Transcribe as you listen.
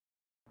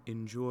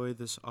Enjoy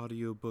this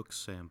audiobook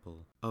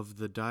sample of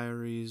The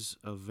Diaries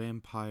of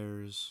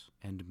Vampires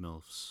and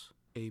MILFs,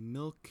 a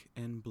milk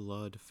and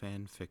blood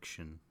fan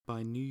fiction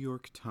by New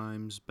York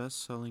Times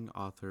best-selling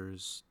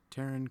authors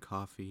Taryn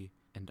Coffey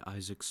and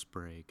Isaac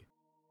Sprague.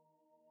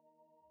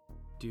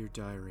 Dear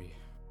Diary,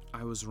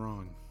 I was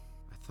wrong.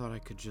 I thought I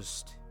could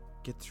just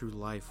get through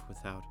life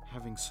without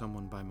having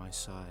someone by my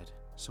side,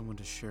 someone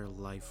to share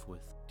life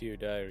with. Dear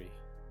Diary,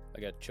 I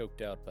got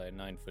choked out by a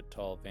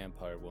 9-foot-tall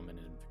vampire woman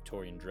in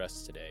Victorian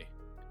dress today.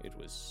 It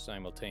was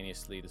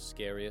simultaneously the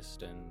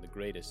scariest and the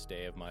greatest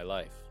day of my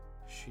life.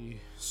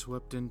 She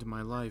swept into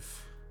my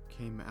life,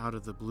 came out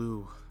of the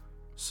blue.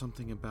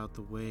 Something about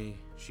the way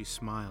she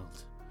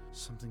smiled,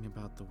 something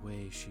about the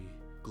way she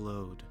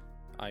glowed.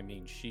 I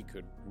mean, she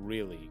could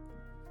really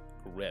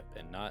grip,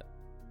 and not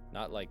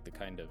like the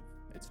kind of...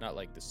 It's not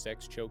like the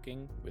sex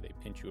choking, where they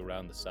pinch you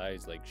around the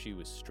sides. Like, she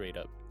was straight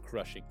up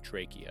crushing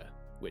trachea.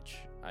 Which,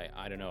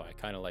 I don't know, I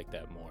kind of like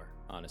that more,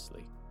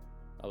 honestly.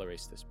 I'll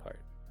erase this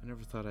part. I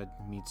never thought I'd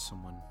meet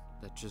someone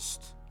that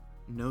just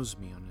knows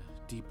me on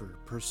a deeper,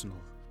 personal,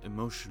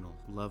 emotional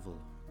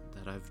level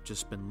that I've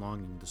just been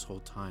longing this whole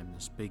time,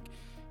 this big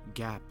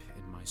gap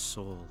in my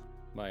soul.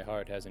 My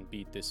heart hasn't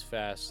beat this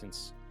fast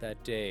since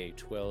that day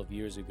 12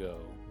 years ago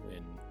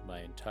when my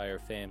entire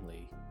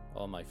family,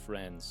 all my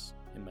friends,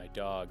 and my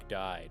dog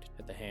died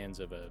at the hands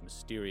of a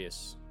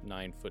mysterious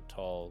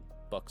 9-foot-tall,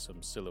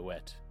 buxom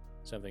silhouette.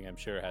 Something I'm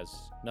sure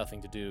has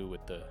nothing to do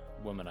with the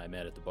woman I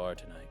met at the bar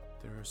tonight.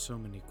 There are so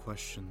many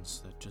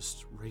questions that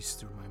just race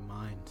through my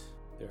mind.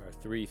 There are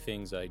 3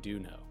 things I do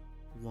know.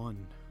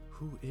 1.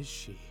 Who is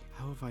she?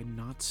 How have I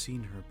not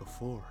seen her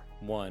before?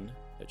 1,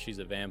 that she's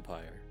a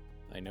vampire.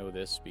 I know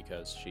this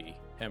because she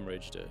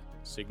hemorrhaged a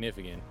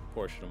significant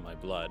portion of my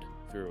blood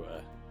through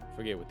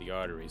forget what the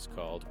artery's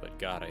called, but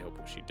God, I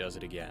hope she does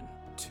it again.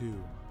 2.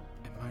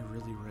 Am I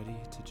really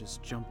ready to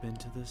just jump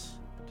into this?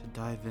 To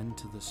dive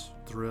into this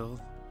thrill?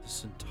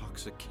 This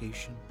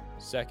intoxication?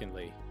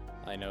 Secondly,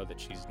 I know that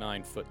she's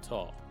 9 foot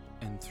tall.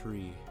 And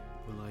 3,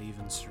 will I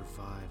even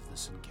survive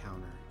this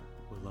encounter?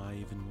 Will I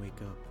even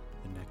wake up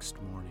the next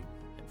morning?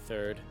 And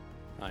 3rd,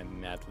 I'm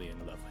madly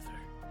in love with her.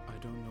 I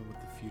don't know what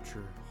the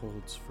future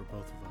holds for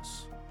both of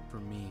us,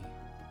 for me,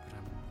 but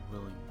I'm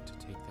willing to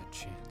take that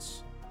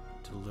chance,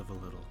 to live a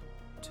little,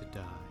 to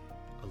die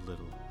a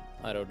little.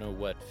 I don't know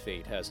what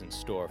fate has in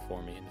store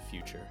for me in the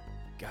future.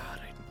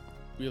 God, I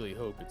really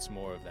hope it's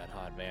more of that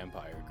hot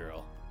vampire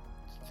girl.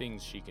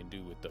 Things she can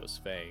do with those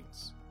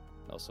fangs.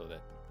 Also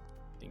that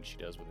thing she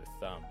does with her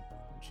thumb.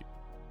 When she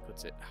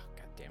puts it... Oh,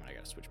 God damn it, I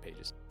gotta switch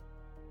pages.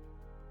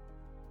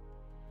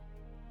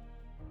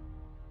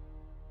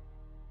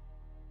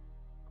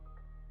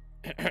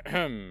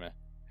 Hello.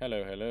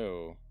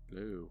 Hello.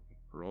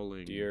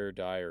 Rolling. Dear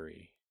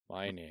Diary,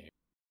 my name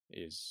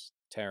is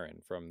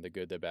Taryn from the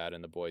Good, the Bad,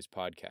 and the Boys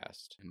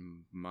podcast.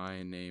 And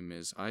my name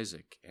is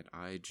Isaac, and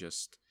I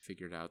just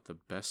figured out the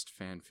best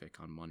fanfic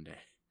on Monday.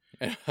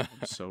 I'm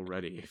so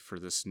ready for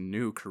this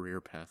new career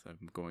path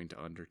I'm going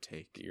to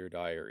undertake. Dear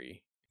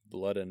Diary,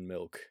 Blood and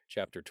Milk,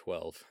 Chapter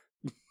 12.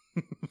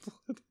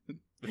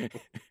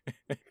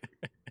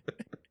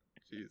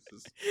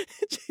 Jesus.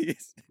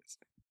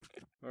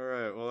 All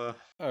right,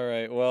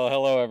 well,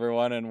 hello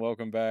everyone, and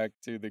welcome back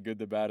to the Good,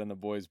 the Bad, and the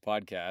Boys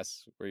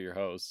podcast. We're your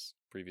hosts,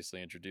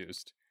 previously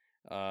introduced.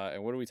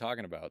 And what are we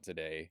talking about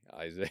today,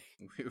 Isaac?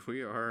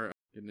 We are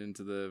getting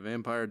into the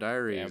Vampire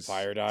Diaries.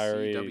 Vampire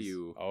Diaries.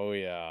 CW. Oh,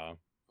 yeah.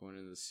 Going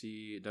into the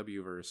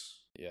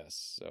CW-verse.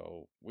 Yes,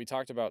 so we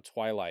talked about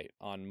Twilight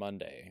on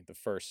Monday, the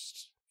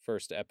first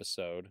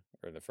episode,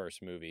 or the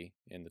first movie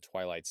in the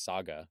Twilight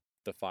Saga,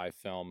 the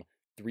 5-film,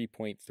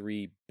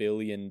 $3.3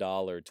 billion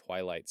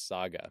Twilight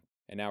Saga.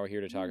 And now we're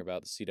here to talk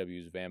about the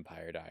CW's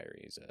Vampire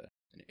Diaries.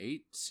 An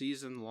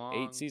 8-season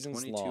long, 8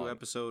 seasons 22 long.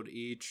 episode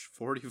each,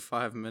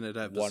 45-minute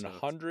episodes.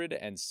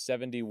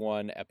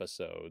 171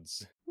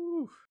 episodes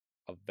Whew.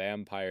 of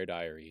Vampire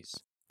Diaries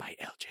by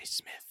L.J.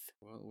 Smith.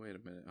 Well, wait a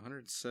minute.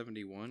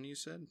 171, you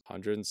said?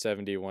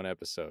 171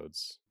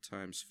 episodes.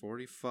 Times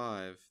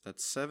 45.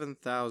 That's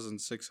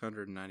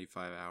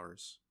 7,695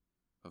 hours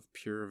of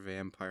pure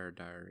Vampire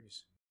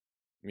Diaries.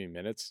 You mean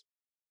minutes?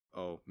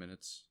 Oh,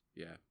 minutes.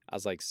 Yeah. I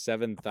was like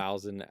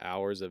 7,000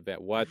 hours of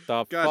what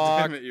the God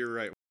fuck? damn it, you're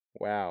right.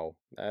 Wow,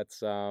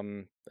 that's a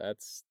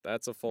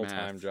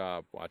full-time Math.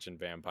 job watching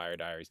Vampire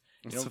Diaries.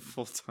 It's a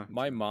full-time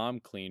My job. mom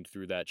cleaned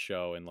through that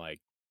show in like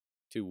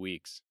 2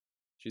 weeks.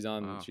 She's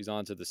on Wow. She's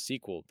on to the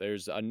sequel.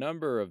 There's a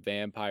number of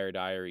Vampire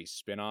Diaries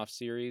spin-off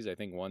series. I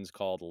think one's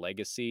called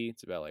Legacy.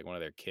 It's about like one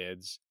of their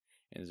kids.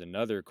 And there's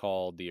another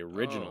called The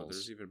Originals. Oh,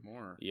 there's even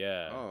more.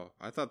 Yeah. Oh,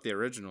 I thought The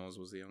Originals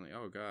was the only...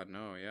 Oh, God,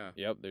 no, yeah.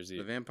 Yep, there's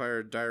The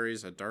Vampire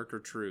Diaries, A Darker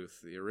Truth.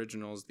 The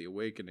Originals, The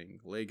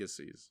Awakening.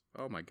 Legacies.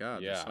 Oh, my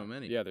God, there's so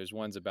many. Yeah, there's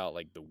ones about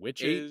like the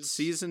witches. 8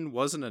 season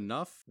wasn't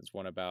enough? There's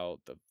one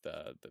about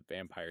the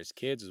vampire's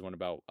kids. There's one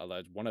about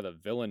one of the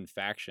villain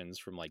factions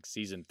from like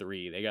season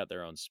 3. They got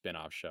their own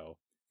spin-off show.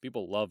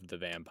 People loved the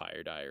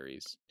Vampire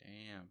Diaries.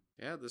 Damn.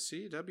 Yeah, the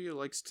CW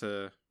likes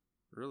to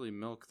really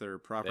milk their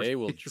properties. They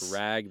will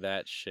drag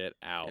that shit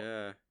out.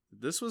 Yeah.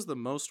 This was the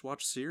most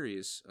watched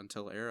series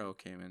until Arrow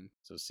came in.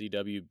 So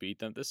CW beat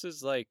them. This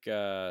is like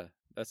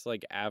that's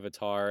like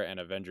Avatar and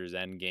Avengers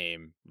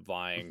Endgame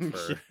vying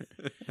for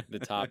the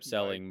top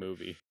selling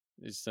movie.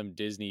 It's some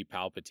Disney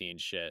Palpatine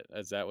shit.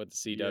 Is that what the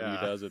CW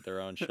does with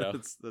their own show?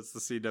 That's the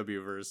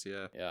CW verse,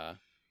 yeah. Yeah.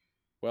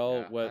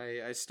 Well, what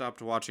I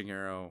stopped watching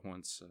Arrow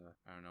once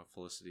I don't know,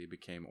 Felicity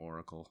became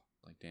Oracle.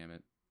 Like, damn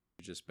it.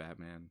 Just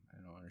Batman.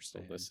 I don't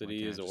understand.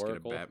 Felicity is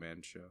Oracle? Get a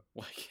Batman show.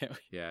 Why can't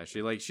we? Yeah,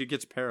 she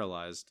gets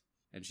paralyzed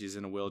and she's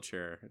in a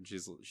wheelchair and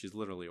she's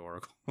literally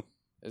Oracle.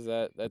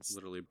 That's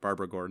literally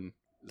Barbara Gordon.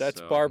 That's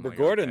so, Barbara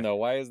Gordon though.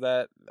 Why is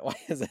that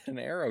an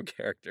Arrow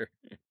character?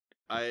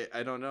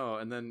 I don't know.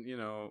 And then,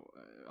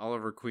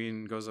 Oliver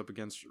Queen goes up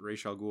against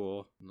Ra's al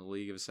Ghul in the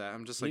League of Sad.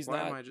 I'm just like,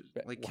 why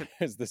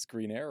is this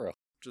Green Arrow?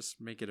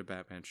 Just make it a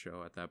Batman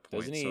show at that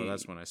point. So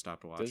that's when I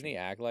stopped watching. Doesn't he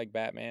act like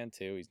Batman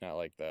too? He's not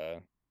like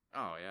the...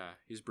 Oh, yeah.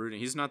 He's brooding.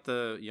 He's not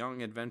the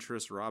young,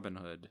 adventurous Robin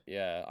Hood.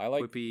 Yeah, I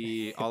like...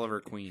 Quippy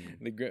Oliver Queen.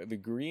 The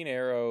Green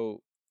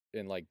Arrow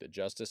in, like, the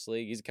Justice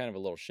League, he's kind of a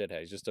little shithead.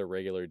 He's just a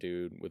regular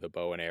dude with a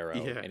bow and arrow,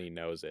 and he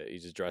knows it. He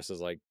just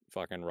dresses like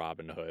fucking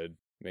Robin Hood.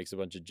 He makes a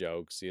bunch of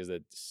jokes. He has a...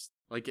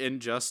 Like,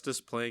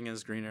 Injustice playing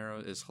as Green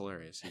Arrow is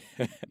hilarious.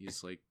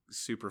 He's, like,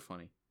 super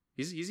funny.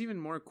 He's even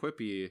more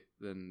quippy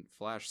than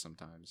Flash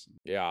sometimes.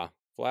 Yeah.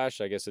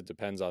 Flash, I guess it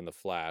depends on the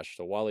Flash.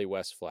 The Wally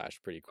West Flash,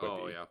 pretty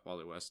quippy. Oh, yeah,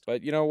 Wally West.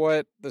 But you know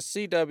what? The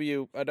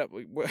CW...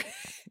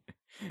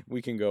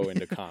 we can go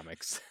into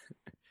comics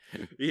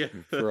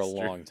for a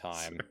long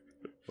time.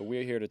 Sure. But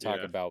we're here to talk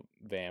about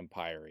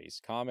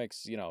Vampires.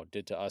 Comics,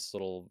 did to us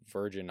little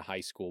virgin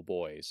high school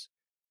boys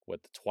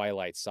what the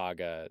Twilight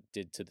Saga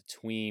did to the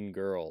tween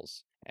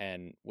girls.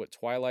 And what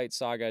Twilight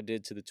Saga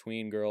did to the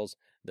tween girls,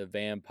 the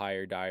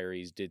Vampire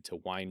Diaries did to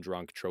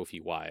wine-drunk trophy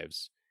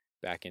wives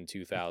back in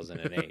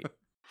 2008.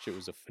 Shit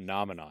was a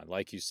phenomenon.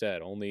 Like you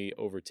said, only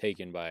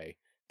overtaken by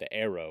the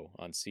Arrow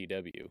on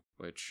CW.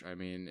 Which, I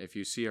mean, if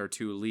you see our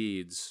two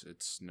leads,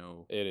 it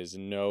is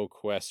no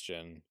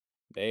question.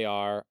 They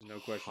are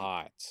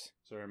hot.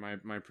 Sorry,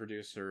 my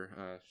producer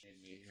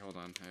made me... Hold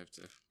on, I have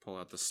to pull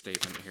out the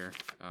statement here.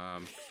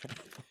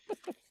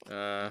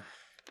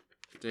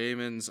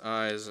 Damon's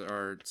eyes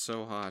are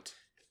so hot.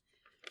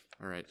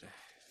 All right.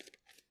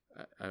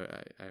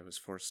 I was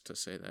forced to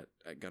say that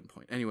at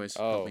gunpoint. Anyways,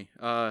 help me.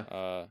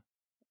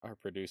 Our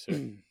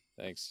producer.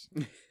 Thanks,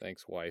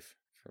 wife,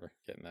 for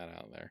getting that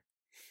out there.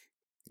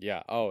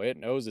 Yeah. Oh, it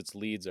knows its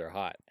leads are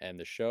hot, and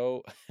the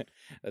show,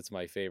 that's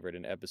my favorite.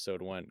 In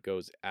episode 1,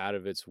 goes out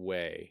of its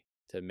way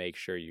to make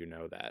sure you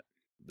know that.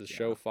 The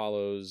show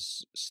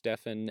follows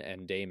Stefan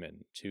and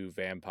Damon, two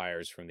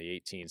vampires from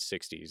the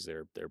 1860s.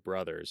 They're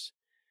brothers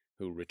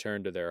who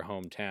return to their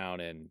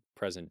hometown in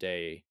present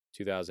day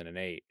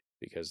 2008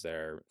 because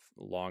their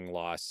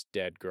long-lost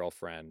dead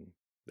girlfriend,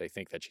 they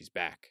think that she's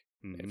back.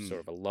 Mm-hmm. It's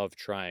sort of a love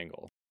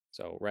triangle.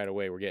 So right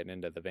away we're getting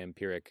into the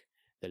vampiric,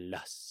 the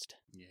lust.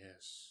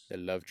 Yes. The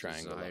love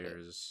triangle.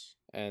 Desires.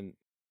 And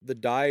the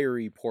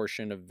diary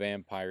portion of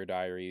Vampire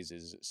Diaries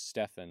is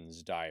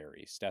Stefan's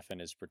diary.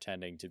 Stefan is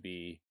pretending to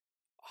be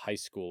a high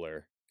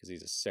schooler because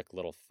he's a sick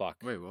little fuck.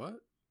 Wait, what?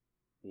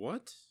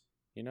 What?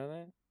 You know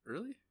that?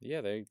 Really?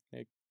 Yeah, they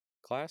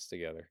class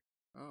together.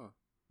 Oh.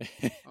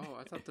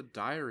 I thought the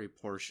diary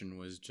portion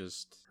was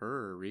just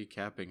her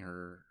recapping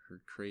her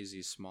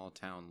crazy small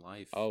town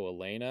life. Oh,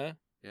 Elena?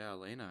 Yeah,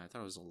 Elena. I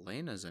thought it was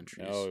Elena's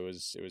entries. No, it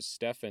was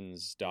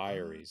Stefan's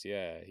diaries.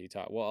 Yeah, he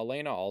taught. Well,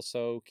 Elena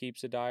also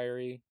keeps a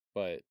diary,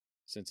 but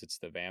since it's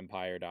the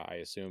vampire, I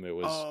assume it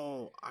was.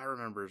 Oh, I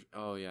remember.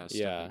 Oh, yeah,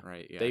 Stefan,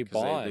 right? Yeah, they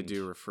bond. They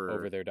do refer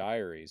over their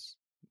diaries.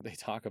 They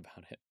talk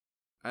about it.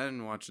 I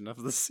didn't watch enough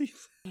of the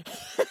season.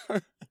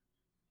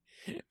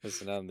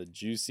 Listen on the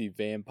juicy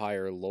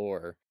vampire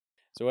lore.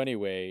 So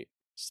anyway,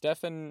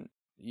 Stefan,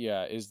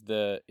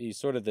 he's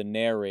sort of the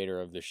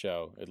narrator of the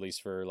show, at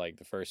least for like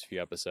the first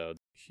few episodes.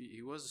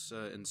 He was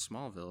in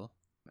Smallville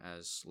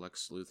as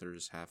Lex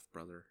Luthor's half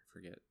brother.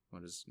 Forget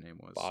what his name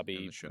was.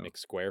 Bobby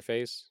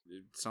McSquareface,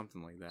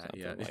 something like that.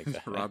 Something like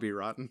that. Robbie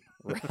Rotten.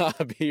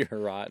 Robbie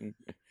Rotten.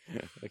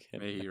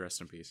 May he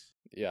rest in peace.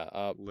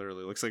 Yeah.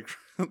 Literally looks like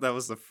that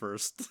was the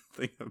first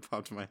thing that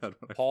popped in my head.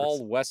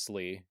 Paul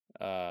Wesley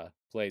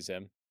plays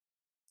him.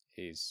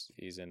 He's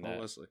in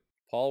that.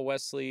 Paul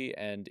Wesley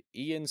and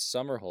Ian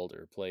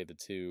Somerhalder play the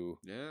two.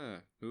 Yeah,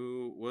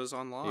 who was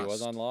on Lost. He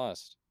was on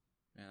Lost.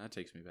 Man, that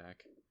takes me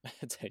back.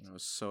 I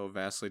was so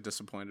vastly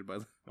disappointed by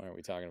that. Why aren't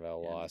we talking about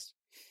Lost?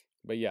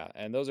 But yeah,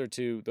 and those are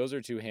two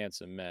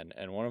handsome men,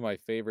 and one of my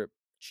favorite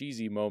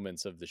cheesy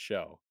moments of the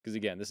show, because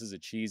again, this is a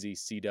cheesy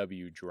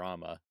CW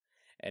drama,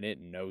 and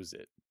it knows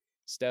it.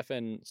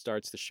 Stefan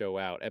starts the show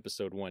out,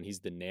 episode 1,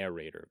 he's the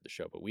narrator of the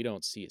show, but we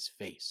don't see his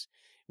face.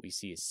 We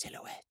see his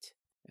silhouette,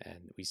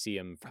 and we see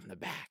him from the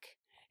back,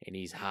 and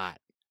he's hot.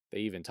 They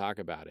even talk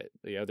about it.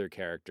 The other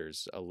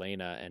characters,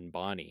 Elena and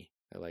Bonnie,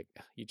 they're like,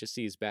 you just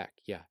see his back.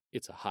 Yeah,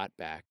 it's a hot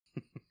back.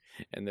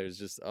 And there's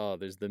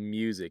there's the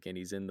music, and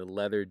he's in the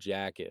leather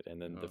jacket,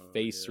 and then the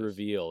face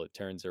reveal, it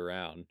turns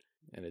around,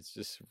 and it's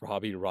just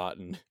Robbie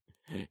Rotten.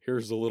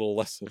 Here's a little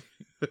lesson.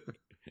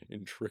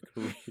 and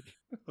trickery.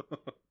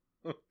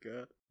 Oh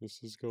god.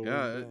 This is going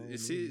Yeah, down you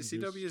see, in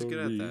CW is good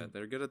at history. that.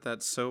 They're good at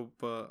that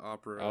soap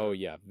opera. Oh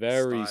yeah,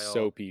 very style.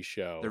 soapy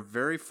show. They're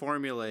very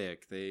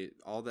formulaic.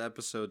 All the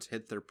episodes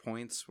hit their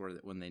points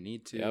when they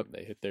need to. Yep,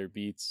 they hit their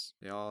beats.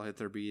 They all hit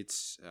their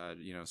beats.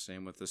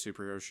 Same with the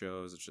superhero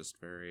shows. It's just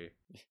very.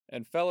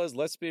 And fellas,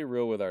 let's be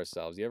real with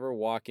ourselves. You ever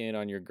walk in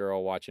on your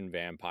girl watching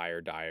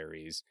Vampire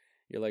Diaries?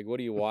 You're like, what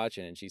are you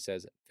watching? And she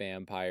says,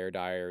 Vampire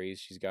Diaries.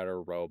 She's got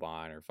her robe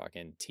on, her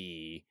fucking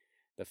tee,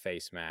 the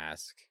face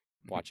mask,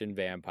 watching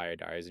Vampire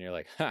Diaries. And you're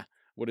like,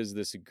 what is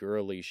this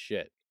girly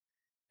shit?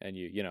 And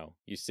you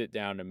sit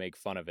down to make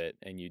fun of it,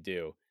 and you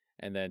do.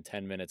 And then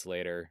 10 minutes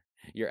later,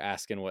 you're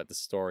asking what the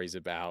story's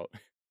about.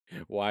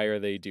 Why are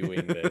they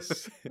doing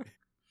this?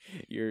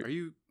 Are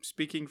you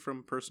speaking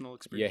from personal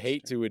experience? You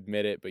hate to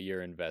admit it, but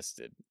you're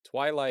invested.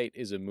 Twilight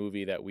is a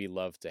movie that we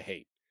love to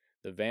hate.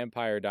 The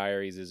Vampire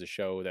Diaries is a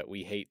show that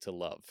we hate to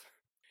love.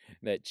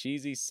 That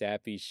cheesy,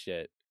 sappy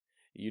shit.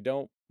 You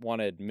don't want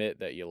to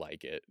admit that you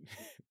like it,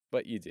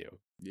 but you do.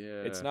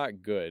 Yeah. It's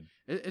not good.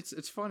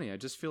 It's funny. I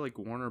just feel like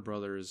Warner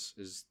Brothers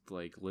is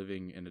like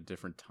living in a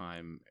different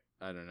time.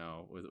 I don't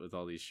know, with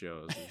all these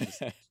shows. It's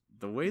just,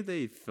 the way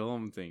they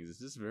film things is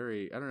just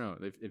very, I don't know.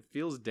 It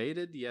feels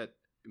dated yet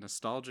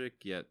nostalgic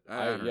yet.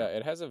 I don't know.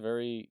 It has a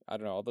very, I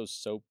don't know, all those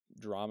soap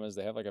dramas,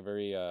 they have like a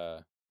very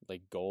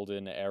like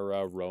golden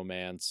era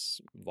romance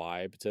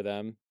vibe to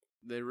them.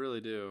 They really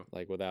do.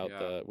 Like without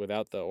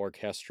the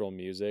orchestral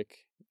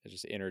music, they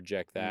just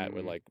interject that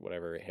with like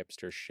whatever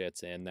hipster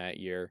shit's in that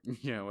year.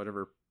 Yeah,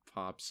 whatever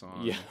pop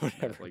song. Yeah,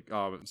 whatever. Like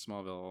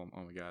Smallville.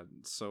 Oh my god,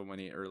 so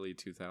many early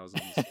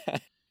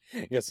 2000s.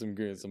 You got some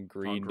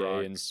Green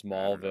Day in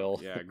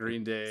Smallville. Yeah,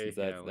 Green Day.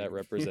 that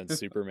represents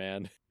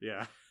Superman.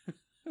 Yeah.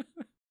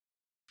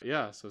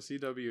 Yeah, so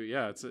CW,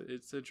 yeah,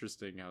 it's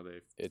interesting how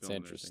they. It's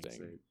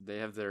interesting. They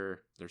have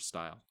their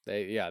style.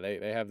 They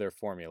have their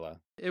formula.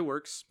 It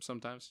works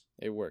sometimes.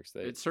 It works.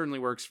 It certainly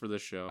works for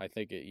this show. I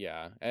think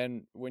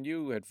And when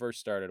you had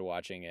first started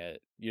watching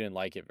it, you didn't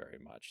like it very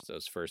much.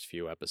 Those first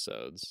few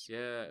episodes.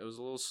 Yeah, it was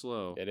a little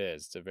slow. It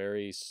is. It's a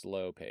very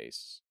slow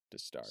pace to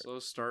start. Slow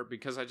start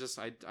because I'm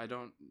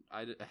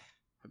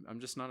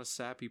just not a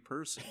sappy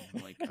person.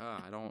 I'm like,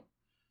 I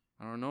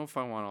don't know if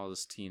I want all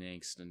this teen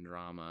angst and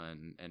drama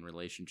and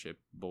relationship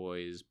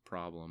boys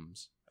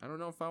problems. I don't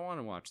know if I want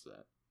to watch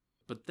that.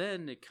 But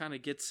then it kind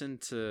of gets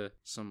into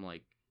some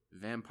like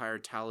vampire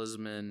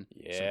talisman,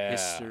 some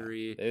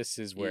history. This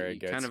is where it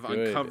gets kind of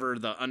good. Uncover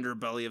the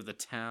underbelly of the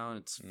town.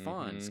 It's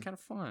fun. It's kind of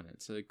fun.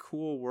 It's a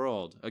cool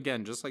world.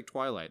 Again, just like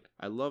Twilight.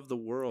 I love the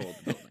world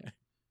building.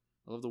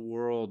 I love the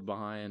world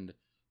behind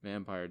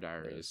Vampire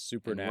Diaries.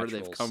 Supernatural and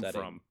where they've come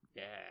setting. from.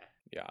 Yeah.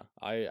 Yeah,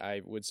 I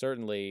would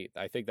certainly,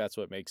 I think that's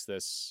what makes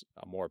this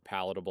a more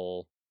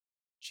palatable,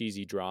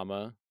 cheesy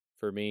drama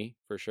for me,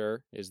 for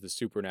sure, is the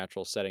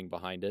supernatural setting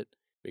behind it.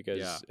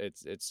 Because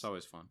it's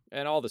always fun.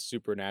 And all the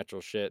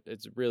supernatural shit,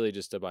 it's really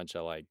just a bunch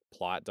of like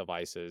plot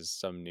devices,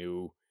 some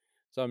new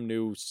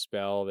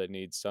spell that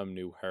needs some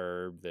new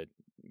herb that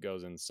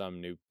goes in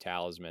some new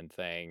talisman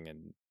thing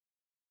and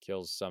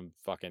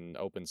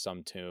opens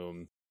some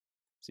tomb.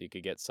 So you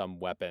could get some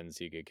weapons,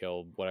 so you could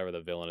kill whatever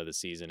the villain of the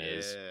season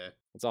is. Yeah.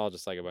 It's all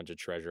just like a bunch of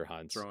treasure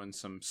hunts. Throw in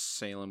some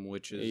Salem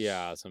witches.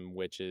 Yeah, some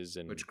witches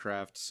and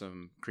witchcraft,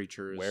 some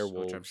creatures.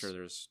 Werewolves. Which I'm sure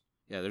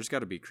there's got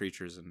to be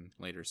creatures in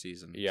later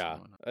seasons. Yeah.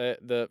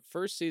 The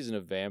first season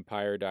of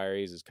Vampire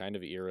Diaries is kind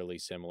of eerily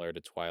similar to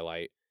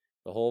Twilight.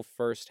 The whole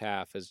first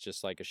half is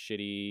just like a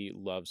shitty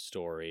love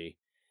story.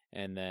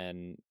 And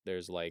then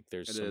there's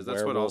some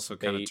That's what also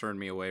kind of turned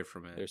me away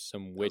from it. There's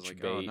some witch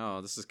bait. Oh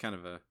no, this is kind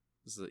of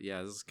this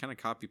is kind of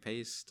copy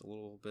paste a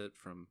little bit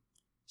from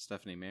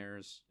Stephanie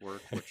Meyer's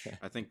work, which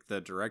I think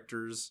the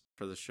directors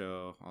for the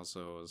show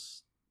also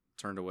was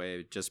turned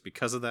away just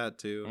because of that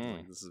too.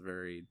 Like, this is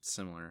very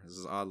similar. This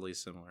is oddly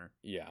similar.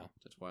 Yeah,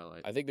 to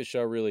Twilight. I think the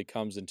show really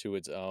comes into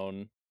its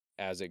own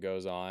as it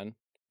goes on.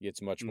 It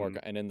gets much more,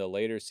 and in the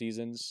later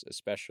seasons,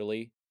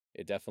 especially,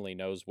 it definitely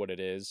knows what it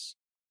is,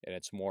 and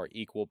it's more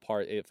equal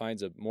part. It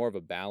finds more of a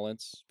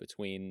balance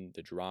between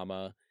the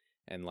drama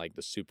and like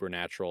the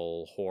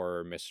supernatural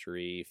horror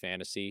mystery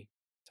fantasy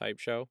type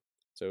show.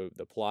 So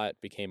the plot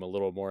became a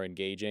little more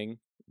engaging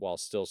while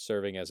still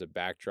serving as a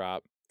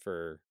backdrop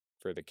for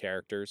the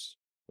characters,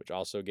 which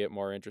also get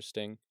more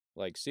interesting.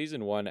 Like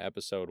season 1,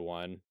 episode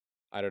 1,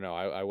 I don't know,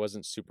 I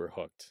wasn't super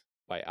hooked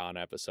on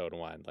episode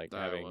 1, like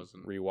having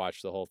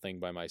rewatched the whole thing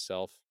by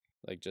myself.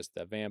 Like just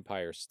the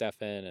vampire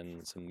Stefan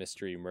and some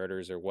mystery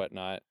murders or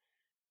whatnot.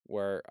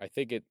 Where I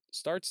think it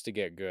starts to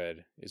get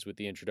good is with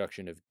the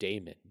introduction of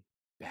Damon.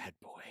 Bad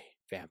boy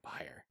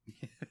vampire.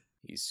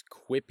 He's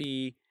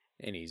quippy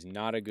and he's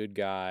not a good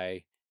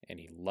guy and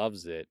he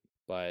loves it.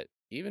 But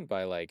even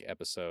by like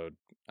episode,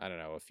 I don't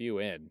know, a few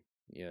in,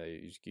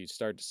 you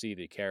start to see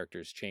the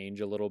characters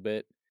change a little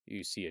bit.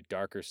 You see a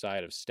darker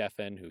side of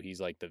Stefan, who he's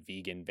like the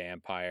vegan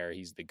vampire.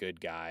 He's the good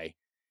guy.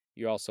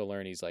 You also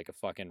learn he's like a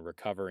fucking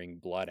recovering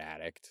blood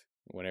addict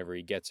whenever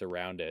he gets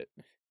around it.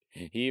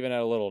 He even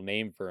had a little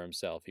name for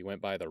himself. He went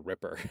by the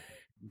Ripper.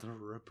 The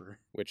Ripper.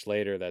 Which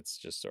later, that's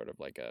just sort of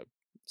like a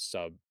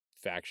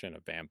sub-faction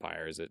of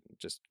vampires that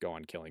just go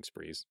on killing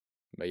sprees.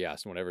 But yeah,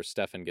 so whenever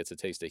Stefan gets a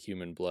taste of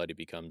human blood, he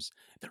becomes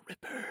the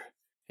Ripper.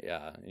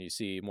 Yeah, and you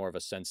see more of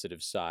a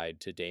sensitive side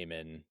to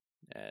Damon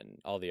and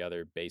all the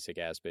other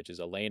basic-ass bitches.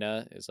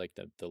 Elena is like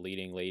the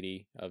leading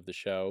lady of the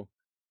show.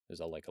 There's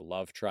like a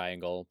love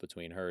triangle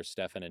between her,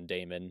 Stefan, and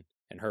Damon.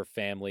 And her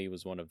family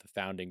was one of the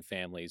founding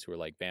families who were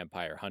like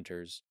vampire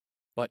hunters.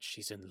 But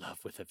she's in love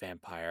with a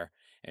vampire.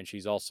 And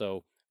she's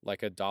also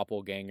like a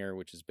doppelganger,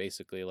 which is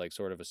basically like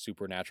sort of a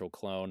supernatural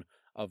clone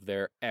of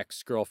their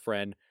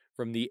ex-girlfriend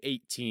from the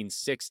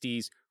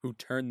 1860s who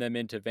turned them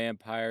into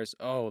vampires.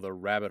 Oh, the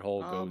rabbit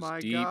hole goes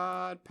deep. Oh my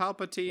god,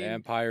 Palpatine.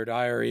 Vampire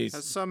Diaries.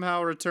 Has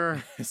somehow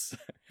returned.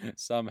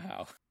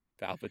 Somehow.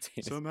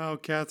 Palpatine. Somehow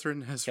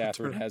Catherine has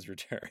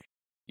returned.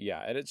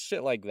 Yeah, and it's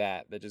shit like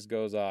that just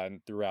goes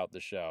on throughout the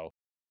show.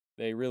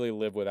 They really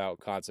live without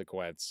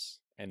consequence,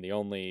 and the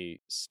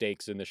only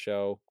stakes in the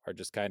show are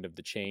just kind of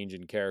the change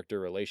in character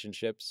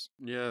relationships.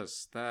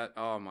 Yes, that,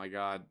 oh my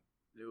god.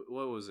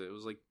 What was it? It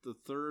was like the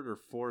 3rd or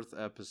 4th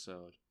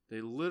episode. They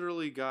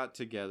literally got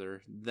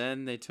together,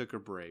 then they took a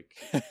break.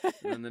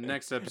 And then the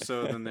next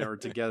episode, then they were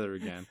together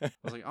again. I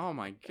was like, oh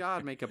my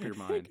god, make up your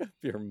mind. Make up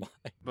your mind.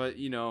 But,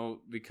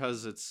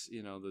 because it's,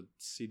 the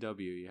CW,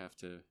 you have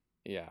to...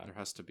 Yeah. There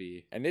has to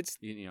be... And it's...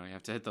 You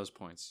have to hit those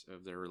points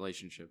of their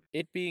relationship.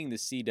 It being the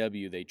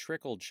CW, they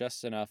trickled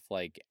just enough,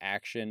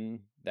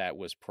 action that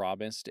was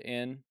promised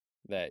in,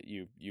 that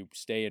you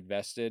stay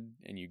invested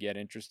and you get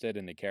interested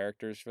in the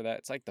characters for that.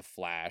 It's like The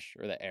Flash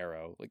or The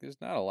Arrow.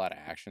 There's not a lot of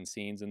action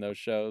scenes in those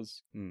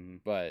shows,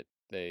 but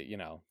they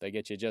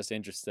get you just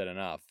interested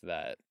enough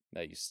that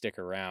you stick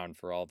around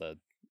for all the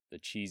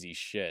cheesy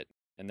shit.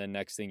 And then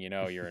next thing you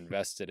know, you're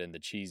invested in the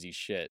cheesy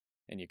shit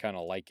and you kind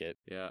of like it.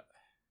 Yeah.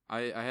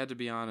 I had to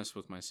be honest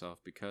with myself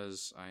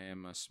because I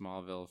am a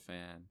Smallville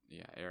fan.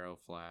 Yeah, Arrow,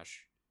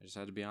 Flash. I just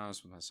had to be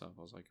honest with myself.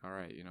 I was like, all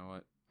right, you know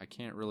what? I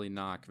can't really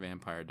knock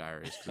Vampire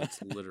Diaries because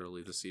it's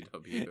literally the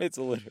CW. It's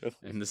literally.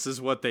 And this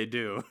is what they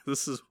do.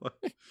 This is what...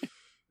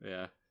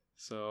 Yeah.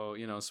 So,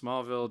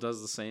 Smallville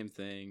does the same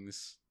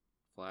things.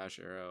 Flash,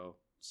 Arrow,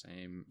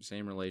 same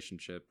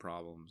relationship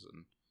problems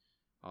and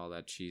all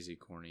that cheesy,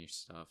 corny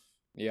stuff.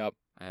 Yep.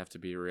 I have to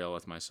be real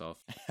with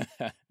myself.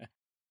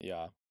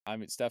 Yeah. I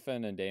mean,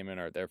 Stefan and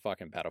Damon they're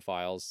fucking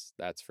pedophiles.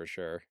 That's for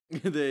sure.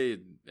 They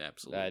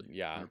absolutely.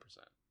 100%.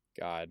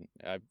 God,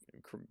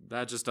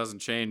 that just doesn't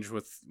change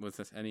with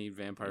any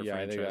vampire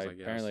franchise. I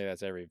guess. Apparently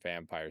that's every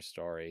vampire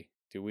story.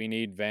 Do we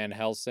need Van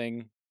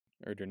Helsing,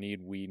 or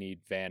we need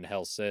Van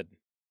Helsing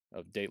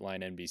of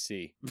Dateline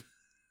NBC?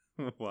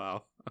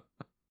 Wow.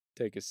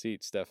 Take a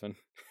seat, Stefan.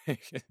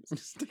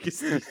 Just take a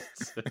seat,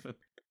 Stefan.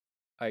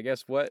 I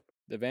guess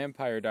the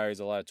Vampire Diaries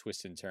a lot of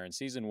twists and turns.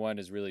 Season 1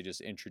 is really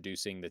just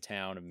introducing the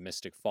town of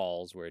Mystic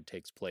Falls, where it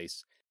takes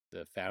place.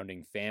 The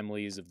founding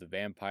families of the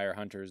vampire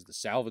hunters, the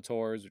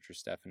Salvatores, which are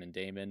Stefan and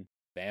Damon,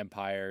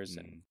 vampires,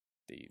 and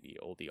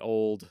the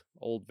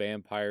old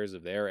vampires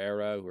of their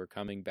era who are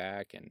coming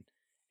back, and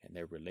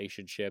their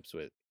relationships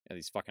with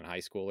these fucking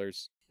high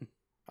schoolers.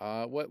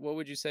 What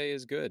would you say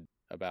is good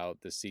about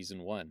this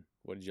season 1?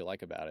 What did you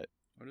like about it?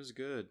 What is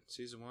good?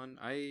 Season 1?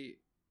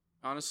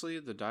 Honestly,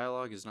 the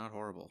dialogue is not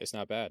horrible. It's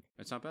not bad.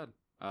 It's not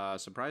bad.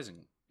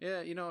 Surprisingly.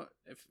 Yeah,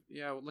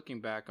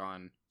 looking back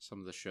on some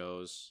of the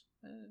shows,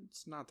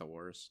 it's not the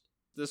worst.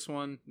 This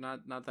one,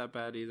 not that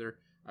bad either.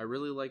 I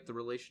really like the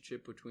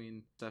relationship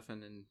between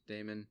Stefan and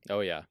Damon.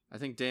 Oh, yeah. I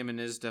think Damon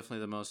is definitely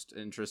the most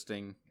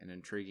interesting and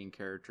intriguing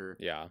character.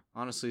 Yeah.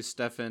 Honestly,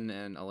 Stefan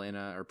and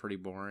Elena are pretty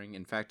boring.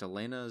 In fact,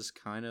 Elena is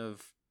kind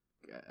of,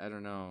 I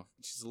don't know,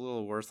 she's a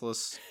little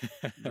worthless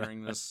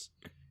during this.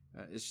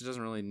 She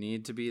doesn't really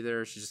need to be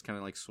there. She's just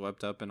kind of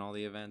swept up in all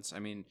the events. I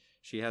mean,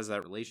 she has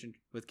that relation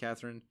with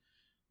Catherine,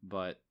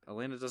 but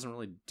Elena doesn't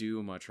really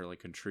do much or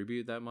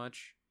contribute that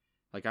much.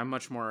 I'm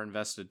much more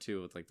invested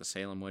too with the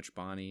Salem Witch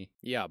Bonnie.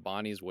 Yeah,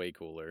 Bonnie's way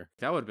cooler.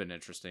 That would have been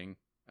interesting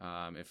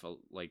if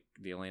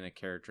the Elena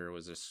character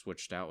was just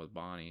switched out with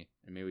Bonnie,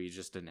 and maybe you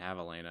just didn't have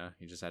Elena,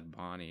 you just had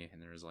Bonnie,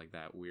 and there was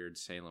that weird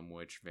Salem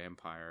Witch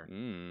vampire.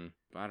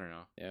 I don't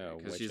know. Yeah,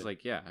 because she's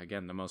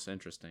again the most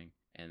interesting.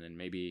 And then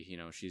maybe,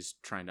 she's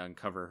trying to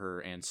uncover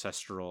her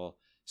ancestral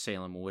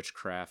Salem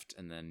witchcraft,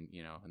 and then,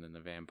 and then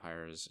the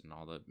vampires and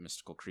all the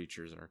mystical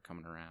creatures that are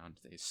coming around,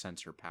 they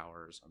sense her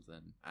power or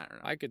something. I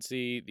don't know. I could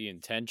see the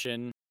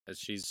intention, as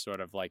she's sort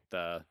of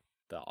the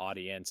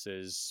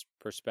audience's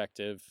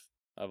perspective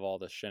of all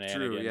the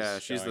shenanigans. True, yeah,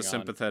 she's the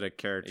sympathetic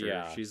character.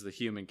 Yeah. She's the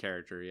human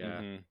character,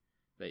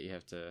 that you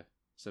have to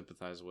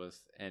sympathize with.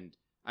 And,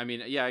 I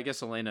mean, yeah, I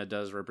guess Elena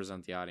does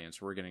represent the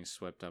audience. We're getting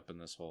swept up in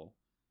this whole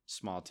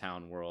small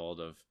town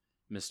world of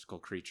mystical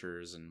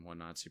creatures and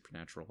whatnot,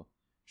 supernatural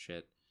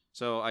shit.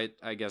 So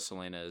I guess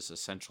Elena is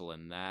essential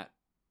in that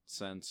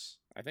sense.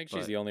 I think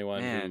she's the only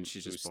one who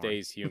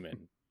stays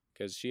human,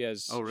 because she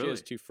has she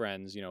has two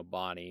friends,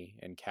 Bonnie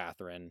and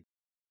Catherine.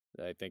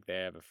 I think they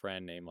have a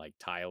friend named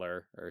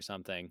Tyler or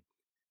something.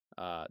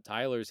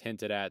 Tyler's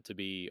hinted at to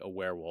be a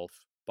werewolf.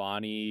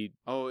 Bonnie.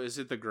 Oh, is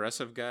it the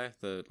aggressive guy,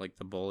 the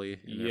bully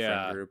in their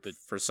Yeah, friend group?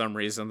 For some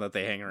reason that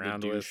they hang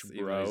around with, douche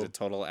even though he's a bro.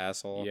 total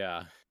asshole.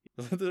 Yeah.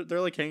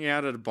 They're like hanging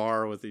out at a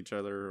bar with each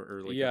other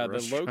or like at Yeah, a the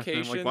restaurant. I'm like,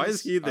 locations why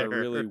is he are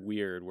really there?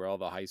 weird where all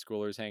the high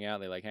schoolers hang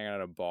out. They like hang out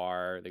at a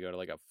bar, they go to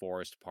like a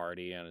forest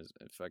party and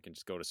fucking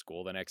just go to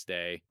school the next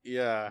day.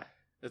 Yeah,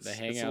 The it's a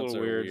hangouts little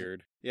are weird.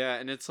 weird. Yeah,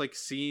 and it's like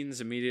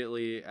scenes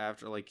immediately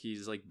after, like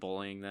he's like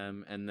bullying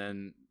them, and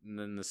then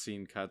the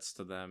scene cuts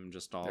to them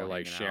just all They're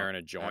like hanging sharing out,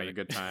 a joint. having a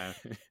good time.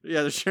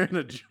 Yeah, they're sharing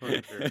a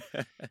joint.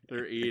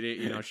 They're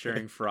eating,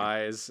 sharing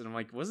fries, and I'm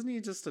like, wasn't he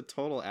just a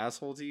total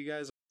asshole to you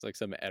guys? It's like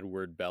some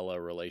Edward Bella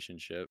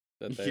relationship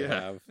that they Yeah.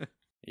 have.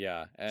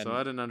 Yeah, and So I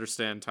didn't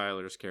understand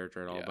Tyler's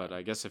character at all, Yeah. but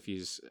I guess if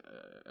he's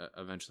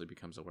eventually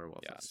becomes a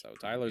werewolf. yeah, that's so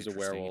pretty Tyler's a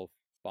interesting. werewolf.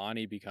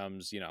 Bonnie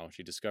becomes,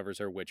 she discovers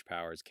her witch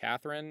powers.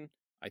 Catherine,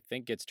 I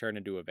think, gets turned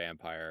into a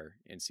vampire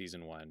in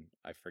season 1.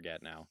 I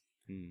forget now.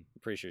 I'm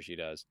pretty sure she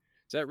does.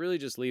 So that really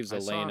just leaves I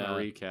Elena. saw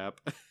in a recap.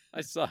 I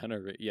saw in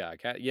a yeah.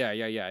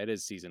 It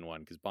is season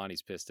 1 because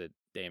Bonnie's pissed at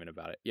Damon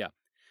about it. Yeah.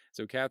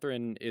 So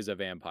Catherine is a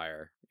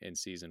vampire in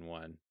season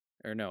 1,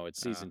 or no, it's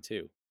season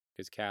 2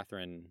 because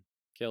Catherine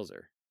kills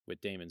her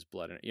with Damon's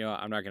blood. And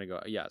I'm not gonna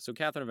go. Yeah. So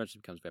Catherine eventually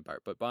becomes a vampire,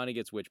 but Bonnie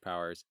gets witch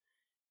powers,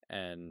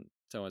 and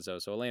so and so.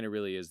 So Elena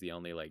really is the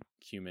only like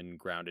human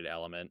grounded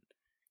element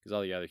because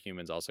all the other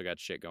humans also got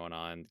shit going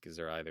on because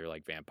they're either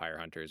like vampire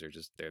hunters or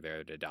just they're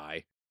there to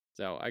die.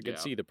 So I could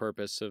see the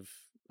purpose of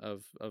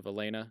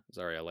Elena.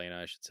 Sorry,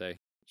 Elena, I should say.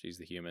 She's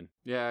the human.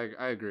 Yeah,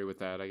 I agree with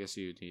that. I guess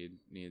you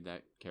need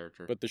that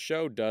character. But the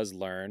show does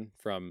learn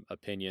from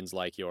opinions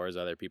like yours.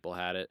 Other people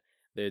had it.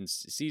 Then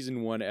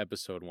season 1,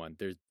 episode 1,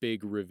 there's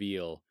big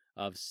reveal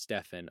of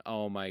Stefan.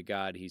 Oh my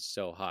God, he's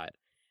so hot.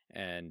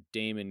 And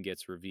Damon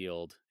gets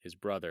revealed, his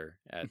brother,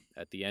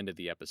 at the end of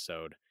the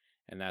episode,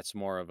 and that's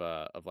more of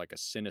a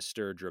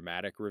sinister,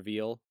 dramatic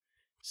reveal.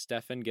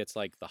 Stefan gets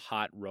like the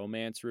hot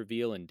romance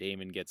reveal, and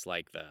Damon gets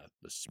like the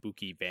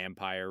spooky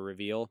vampire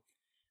reveal.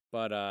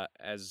 But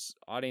as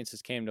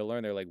audiences came to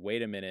learn, they're like,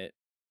 wait a minute,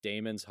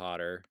 Damon's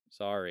hotter.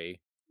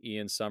 Sorry,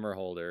 Ian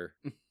Somerhalder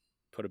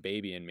put a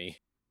baby in me.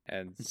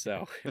 And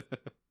so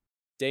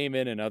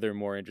Damon and other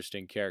more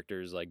interesting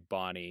characters like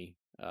Bonnie,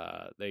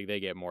 they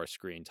get more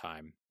screen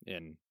time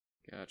in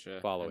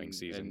following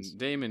seasons. And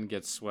Damon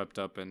gets swept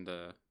up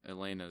into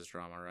Elena's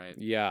drama, right?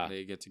 Yeah.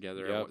 They get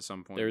together at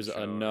some point. There's in the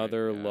show,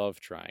 another right? Yeah. love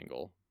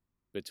triangle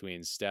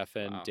between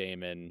Stefan, Wow.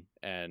 Damon,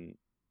 and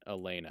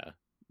Elena,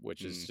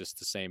 which is just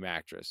the same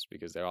actress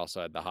because they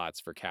also had the hots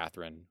for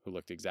Catherine, who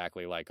looked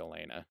exactly like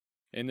Elena.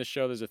 In the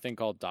show, there's a thing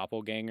called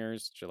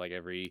doppelgangers, which are like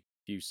every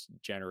few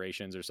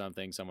generations or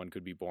something, someone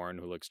could be born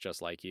who looks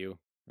just like you.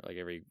 Or like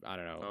every, I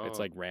don't know, it's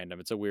like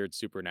random. It's a weird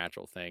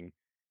supernatural thing.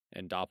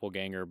 And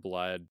doppelganger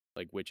blood,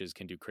 like witches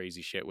can do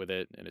crazy shit with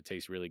it, and it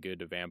tastes really good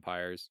to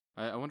vampires.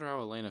 I wonder how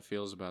Elena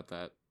feels about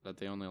that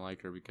they only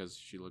like her because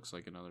she looks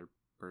like another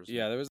person.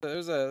 Yeah, there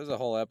was a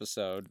whole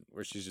episode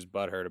where she's just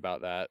butthurt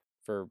about that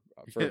for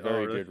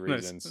very really? good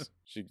reasons.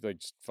 She like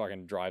just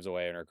fucking drives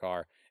away in her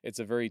car. It's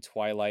a very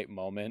Twilight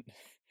moment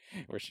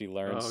where she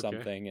learns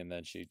something and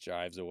then she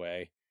drives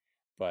away.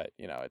 But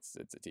it's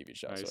a TV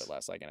show, so it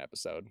lasts like an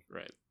episode.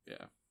 Right.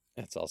 Yeah.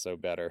 It's also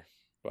better.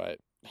 But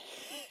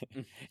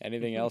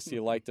anything else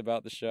you liked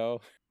about the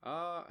show?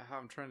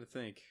 I'm trying to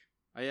think.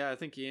 Yeah, I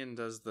think Ian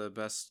does the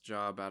best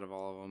job out of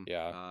all of them.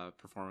 Yeah.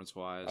 Performance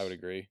wise, I would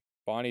agree.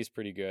 Bonnie's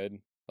pretty good.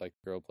 Like,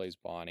 the girl plays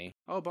Bonnie.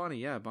 Oh, Bonnie.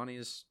 Yeah, Bonnie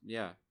is.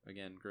 Yeah,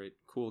 again, great,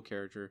 cool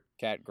character.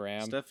 Cat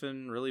Graham.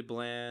 Stefan, really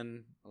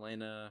bland.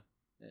 Elena,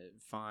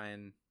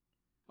 fine.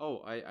 Oh,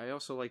 I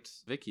also liked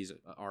Vicky's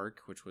arc,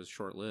 which was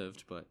short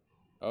lived, but.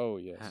 Oh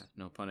yes.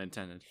 No pun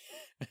intended.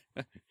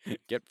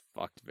 Get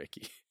fucked,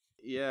 Vicky.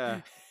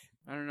 Yeah.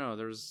 I don't know.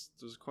 There's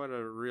quite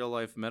a real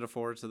life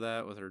metaphor to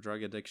that with her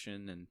drug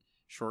addiction and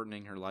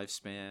shortening her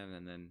lifespan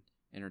and then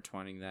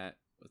intertwining that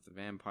with the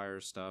vampire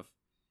stuff.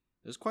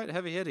 It was quite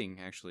heavy hitting,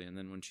 actually. And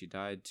then when she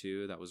died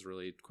too, that was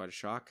really quite a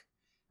shock.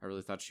 I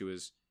really thought she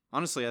was,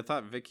 honestly, I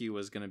thought Vicky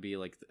was going to be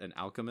like an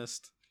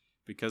alchemist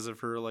because of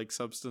her like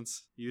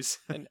substance use.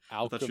 An alchemist?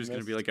 I thought she was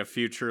going to be like a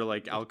future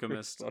like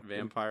alchemist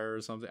vampire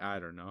or something. I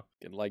don't know.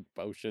 And like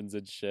potions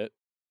and shit.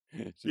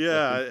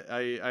 Yeah,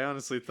 I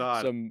honestly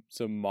thought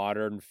some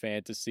modern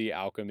fantasy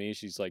alchemy.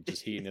 She's like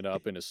just heating it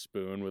up in a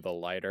spoon with a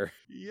lighter.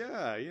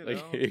 Yeah,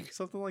 like,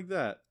 something like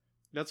that.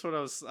 That's what I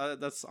was.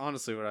 That's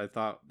honestly what I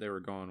thought they were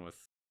going with.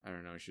 I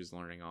don't know. She was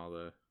learning all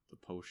the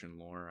potion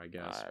lore, I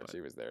guess. But she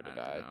was there to I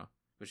die. don't know.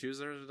 But she was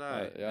there to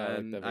die. Yeah,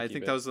 and I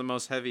think that was the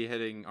most heavy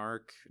hitting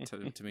arc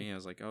to me. I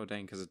was like, oh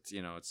dang, because it's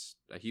it's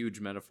a huge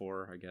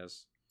metaphor, I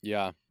guess.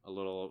 Yeah, a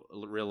little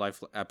real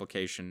life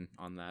application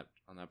on that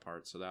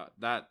part. So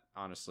that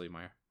honestly,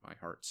 my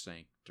heart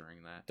sank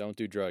during that. Don't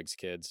do drugs,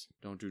 kids.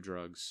 Don't do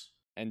drugs.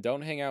 And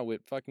don't hang out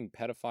with fucking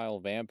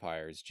pedophile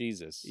vampires.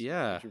 Jesus.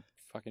 Yeah.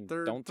 Fucking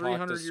They're don't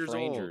 300 talk to years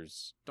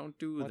strangers. Old. Don't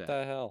do that. What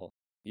the hell?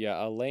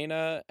 Yeah,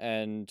 Elena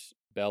and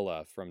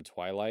Bella from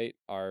Twilight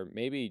are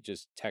maybe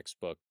just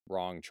textbook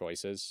wrong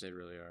choices. They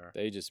really are.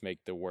 They just make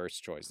the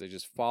worst choice. They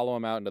just follow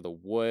him out into the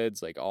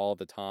woods like all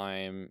the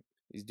time.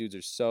 These dudes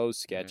are so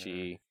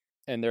sketchy,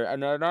 and they're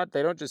not.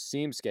 They don't just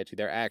seem sketchy;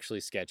 they're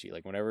actually sketchy.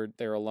 Like whenever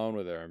they're alone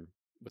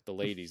with the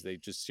ladies, they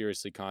just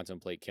seriously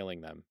contemplate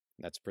killing them.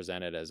 That's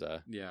presented as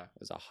a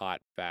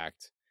hot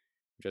fact,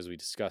 which, as we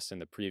discussed in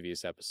the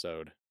previous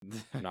episode,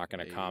 I'm not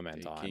going to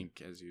comment on.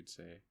 Kink, as you'd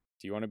say.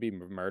 Do you want to be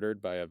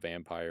murdered by a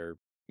vampire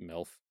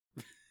MILF?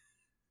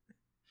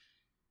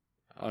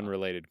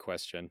 Unrelated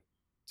question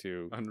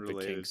to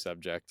the kink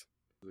subject.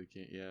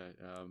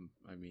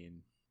 I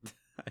mean,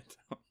 I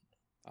don't.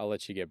 I'll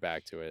let you get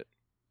back to it.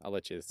 I'll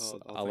let you.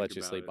 I'll let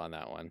you sleep on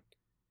that one.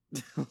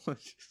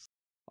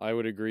 I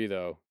would agree,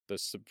 though.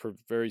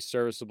 Very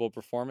serviceable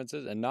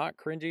performances and not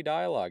cringy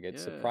dialogue. It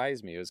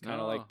surprised me. It was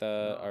kind of like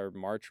our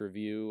March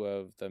review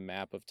of the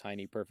Map of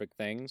Tiny Perfect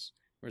Things,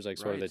 where it's like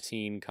sort of the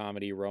teen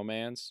comedy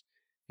romance.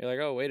 You're like,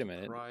 oh, wait a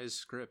minute. Surprise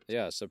script.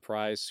 Yeah,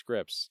 surprise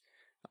scripts.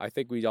 I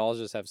think we all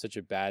just have such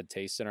a bad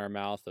taste in our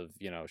mouth of,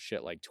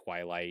 shit like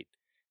Twilight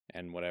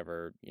and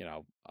whatever,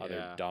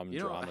 other dumb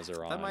dramas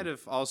are on. That might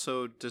have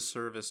also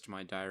disserviced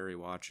my diary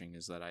watching,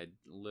 is that I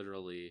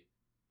literally,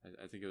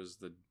 I think it was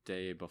the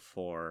day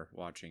before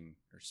watching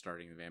or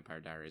starting the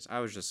Vampire Diaries, I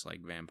was just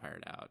like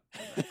vampired out.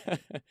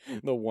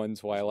 The one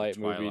Twilight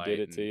movie did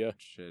it to you?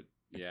 Shit.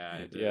 Yeah,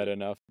 it did. You had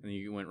enough. And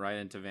you went right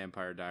into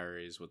Vampire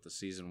Diaries with the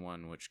season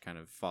 1, which kind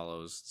of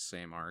follows the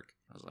same arc.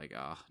 I was like,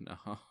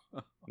 no.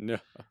 No.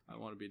 I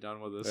want to be done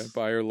with this.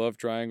 Vampire love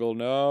triangle,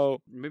 no.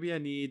 Maybe I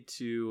need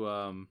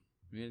to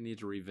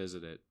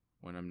revisit it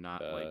when I'm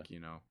not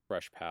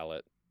fresh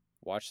palate.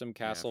 Watch some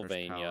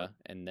Castlevania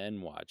and then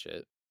watch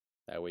it.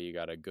 That way you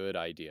got a good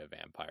idea of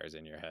vampires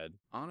in your head.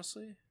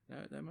 Honestly,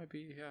 that might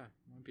be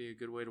a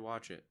good way to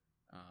watch it.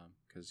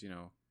 Because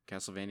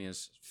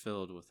Castlevania's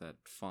filled with that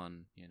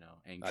fun,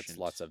 ancient. That's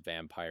lots of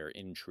vampire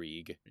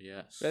intrigue.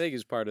 Yes. I think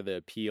is part of the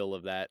appeal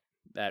of that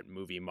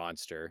movie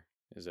monster,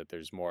 is that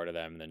there's more to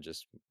them than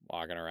just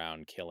walking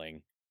around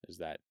killing. There's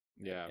that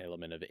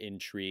element of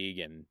intrigue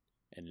and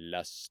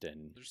lust,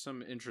 and there's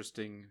some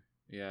interesting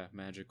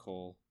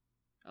magical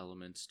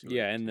elements to it.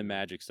 Yeah, and the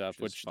magic stuff,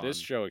 which fun. This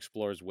show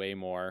explores way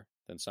more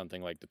than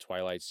something like the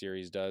Twilight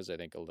series does. I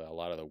think a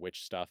lot of the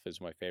witch stuff is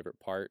my favorite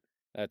part.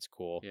 That's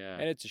cool. Yeah.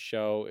 And it's a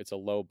show. It's a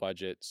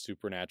low-budget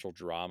supernatural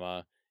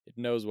drama. It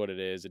knows what it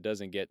is. It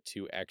doesn't get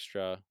too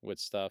extra with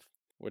stuff,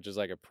 which is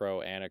like a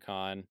pro and a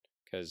con,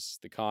 because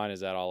the con is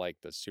that all like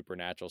the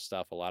supernatural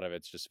stuff, a lot of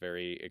it's just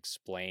very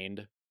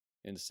explained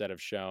instead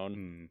of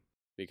shown,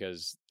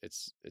 because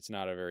it's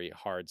not a very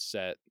hard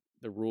set.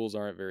 The rules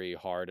aren't very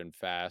hard and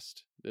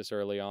fast this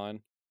early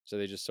on, so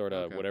they just sort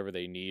of whatever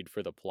they need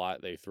for the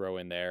plot they throw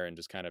in there and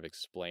just kind of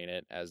explain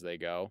it as they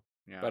go.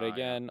 But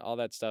again, all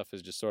that stuff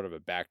is just sort of a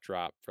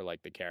backdrop for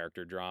like the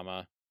character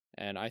drama.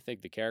 And I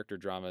think the character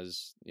drama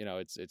is,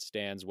 it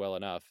stands well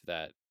enough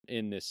that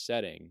in this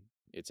setting,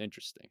 it's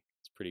interesting.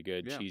 It's pretty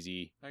good,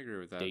 cheesy I agree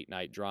with that. date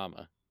night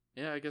drama.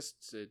 Yeah, I guess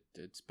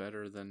it's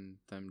better than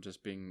them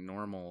just being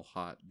normal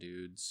hot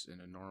dudes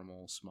in a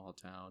normal small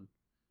town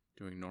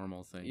doing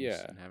normal things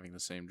and having the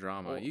same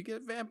drama. Well, you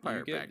get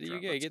vampire backdrop.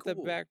 You get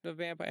the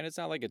vampire, and it's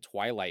not like a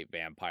Twilight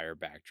vampire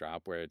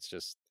backdrop where it's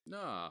just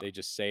they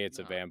just say it's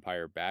a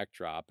vampire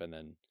backdrop and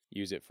then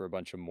use it for a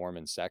bunch of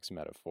Mormon sex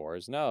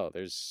metaphors. No,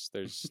 there's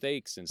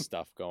stakes and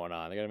stuff going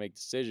on. They got to make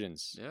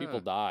decisions. Yeah.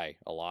 People die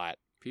a lot.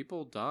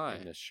 People die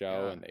in this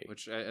show, and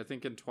which I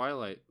think in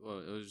Twilight,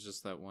 it was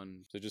just that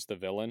one. So just the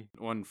villain,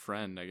 one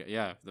friend.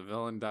 The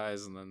villain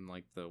dies, and then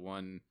like the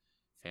one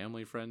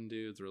family friend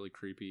dude's really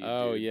creepy.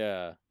 Oh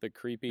yeah, the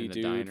creepy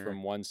dude diner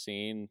from one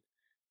scene,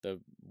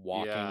 the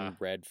walking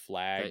red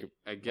flag.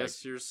 I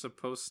guess you're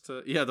supposed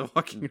to. Yeah, the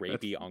walking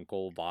rapey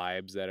uncle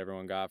vibes that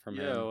everyone got from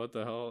him. Yeah, what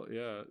the hell?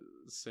 Yeah,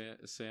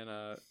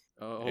 Santa.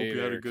 I hope you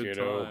had a good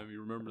kiddo. Time. You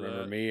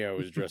remember me? I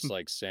was dressed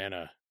like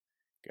Santa.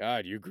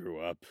 God, you grew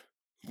up.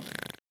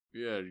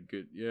 You had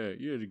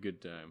a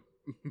good time.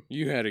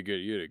 You had a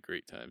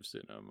great time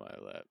sitting on my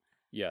lap.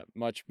 Yeah,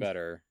 much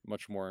better,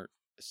 much more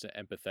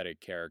empathetic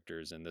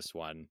characters in this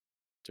one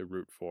to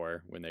root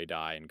for when they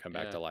die and come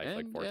back to life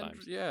like four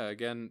times. Yeah,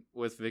 again,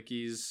 with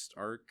Vicky's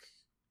arc,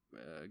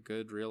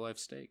 good real life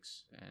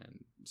stakes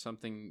and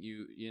something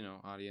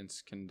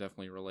audience can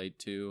definitely relate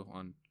to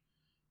on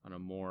a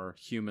more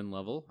human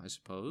level, I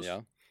suppose.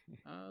 Yeah.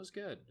 It was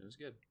good.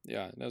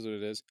 Yeah, it knows what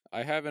it is.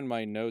 I have in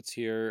my notes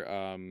here,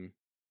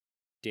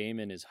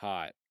 Damon is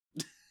hot.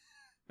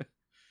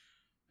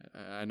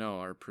 I know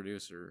our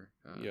producer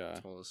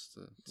told us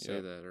to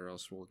say that, or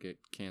else we'll get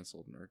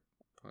canceled and our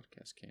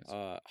podcast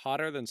canceled.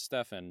 Hotter than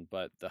Stefan,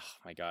 but oh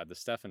my God, the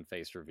Stefan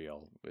face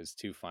reveal was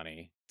too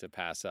funny to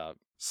pass up.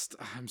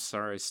 I'm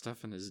sorry,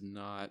 Stefan is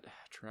not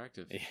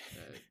attractive,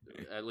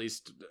 at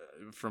least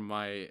from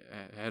my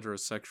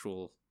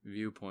heterosexual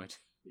viewpoint.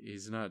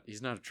 He's not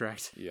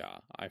attractive. Yeah,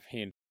 I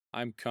mean,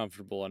 I'm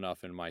comfortable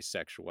enough in my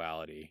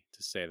sexuality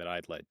to say that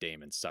I'd let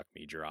Damon suck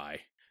me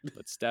dry.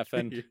 But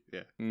Stefan,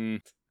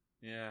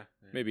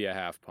 maybe a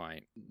half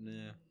pint.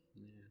 Yeah,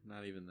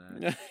 not even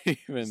that.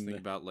 Just think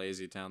about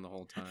Lazy Town the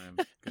whole time.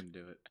 Couldn't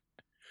do it.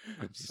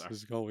 This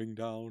is going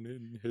down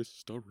in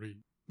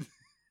history.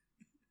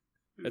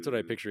 That's what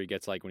I picture he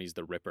gets like when he's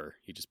the Ripper.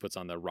 He just puts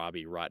on the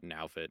Robbie Rotten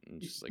outfit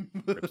and just like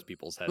rips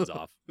people's heads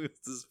off.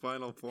 It's his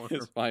final form.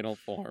 His final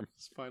form.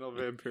 His final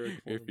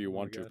vampiric form. If you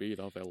want to be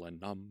the villain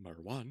number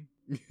one.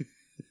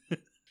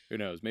 Who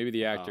knows? Maybe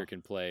the actor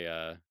can play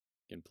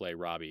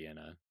Robbie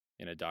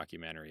in a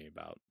documentary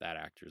about that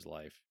actor's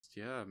life.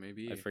 Yeah,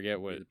 maybe. I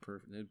forget what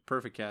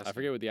perfect cast. I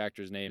forget what the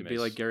actor's name is. It'd be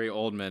like Gary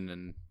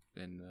Oldman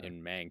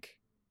in Mank.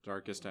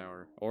 Darkest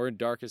Hour. Or in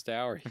Darkest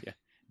Hour. Yeah.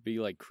 Be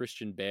like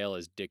Christian Bale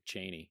as Dick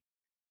Cheney.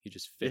 He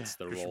just fits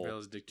the Christian role. Bale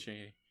as Dick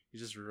Cheney. He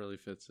just really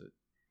fits it.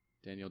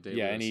 Daniel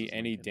Day-Lewis. Yeah,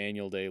 any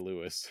Daniel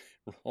Day-Lewis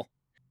role.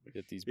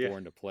 If he's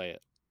born to play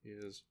it. He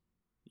is.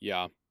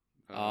 Yeah.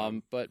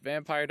 But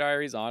Vampire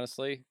Diaries,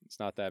 honestly, it's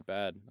not that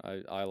bad.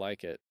 I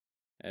like it.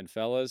 And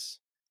fellas,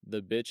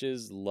 the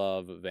bitches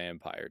love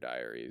Vampire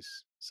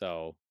Diaries.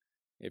 So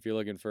if you're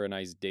looking for a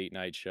nice date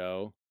night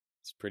show,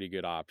 it's a pretty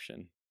good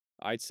option.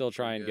 I'd still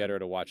try and get her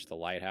to watch The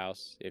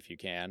Lighthouse if you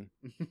can.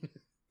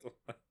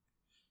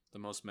 The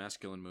most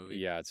masculine movie.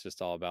 Yeah, it's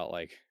just all about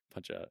like a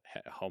bunch of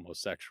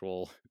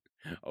homosexual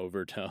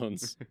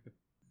overtones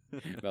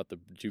about the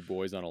two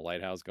boys on a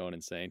lighthouse going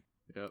insane.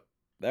 Yep.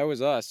 That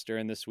was us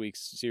during this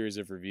week's series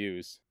of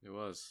reviews. It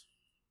was.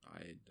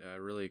 I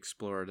really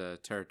explored a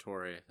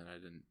territory that I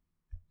didn't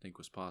think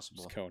was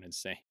possible. Just going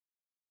insane.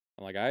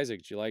 I'm like,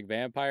 Isaac, do you like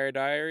Vampire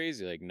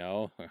Diaries? You're like,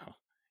 no.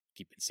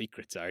 Keeping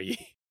secrets, are you?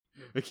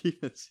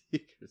 Keeping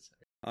secrets.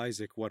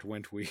 Isaac, what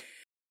went we?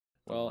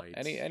 Well,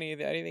 Lights.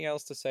 anything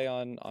else to say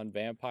on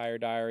Vampire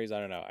Diaries? I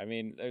don't know. I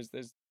mean,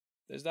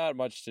 there's not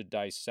much to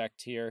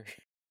dissect here.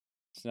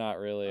 It's not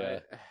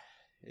really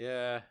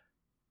yeah.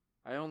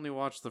 I only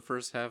watched the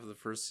first half of the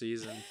first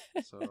season,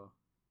 so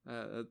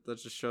that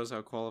just shows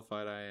how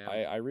qualified I am.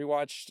 I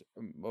rewatched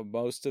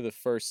most of the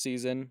first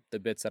season, the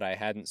bits that I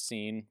hadn't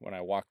seen when I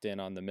walked in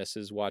on the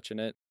missus watching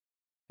it,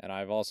 and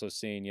I've also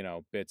seen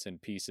bits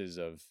and pieces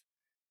of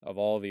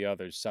all the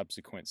other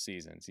subsequent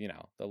seasons.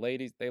 The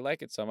ladies, they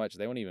like it so much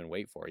they won't even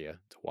wait for you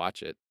to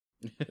watch it.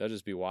 They'll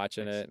just be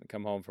watching it and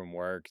come home from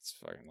work. It's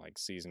fucking like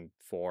season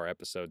 4,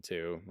 episode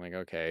 2. I'm like,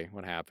 okay,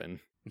 what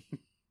happened?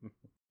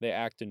 They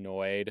act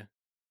annoyed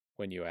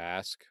when you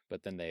ask,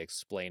 but then they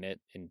explain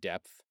it in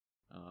depth,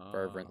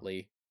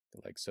 fervently.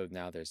 They're like, so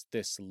now there's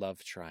this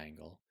love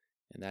triangle,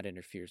 and that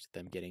interferes with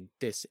them getting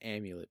this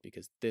amulet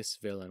because this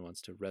villain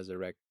wants to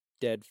resurrect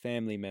dead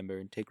family member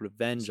and take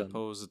revenge on. I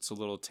suppose it's a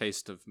little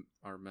taste of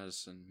our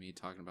medicine, me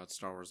talking about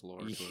Star Wars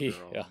lore to a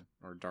girl,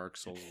 or Dark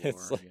Souls lore,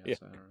 I guess.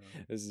 I don't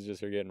know. This is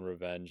just her getting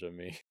revenge on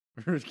me.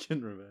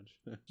 Getting revenge.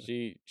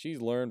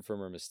 She's learned from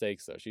her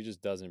mistakes, though. She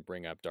just doesn't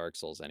bring up Dark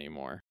Souls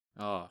anymore.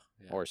 Oh,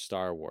 yeah. Or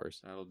Star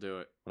Wars. That'll do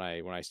it.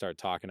 When I start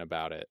talking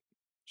about it,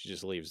 she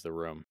just leaves the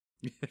room.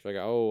 She's like,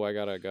 oh, I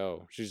gotta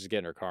go. She's just get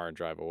in her car and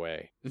drive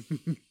away.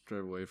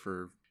 Drive away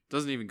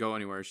doesn't even go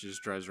anywhere. She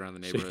just drives around the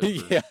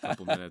neighborhood for a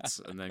couple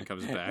minutes and then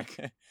comes back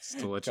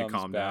to let you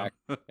calm down.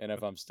 And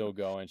if I'm still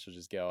going, she'll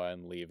just go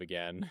and leave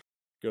again.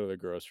 Go to the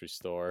grocery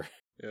store.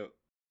 Yep.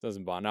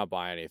 Not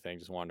buy anything,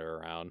 just wander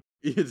around.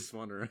 You just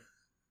wander.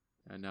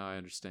 And now I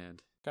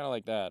understand. Kind of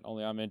like that,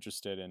 only I'm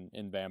interested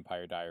in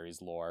Vampire Diaries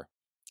lore.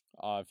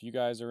 If you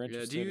guys are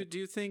interested... Yeah, do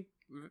you think,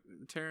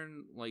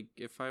 Taryn, like,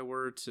 if I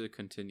were to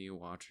continue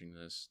watching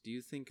this, do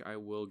you think I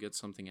will get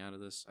something out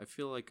of this? I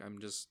feel like I'm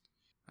just...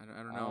 I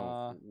don't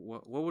know.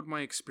 What would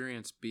my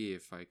experience be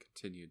if I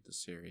continued the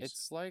series?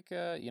 It's like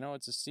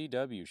it's a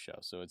CW show,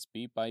 so it's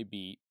beat by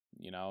beat.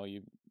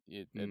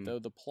 Though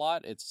the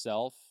plot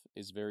itself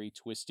is very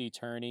twisty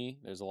turny.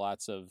 There's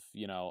lots of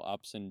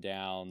ups and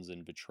downs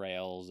and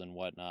betrayals and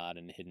whatnot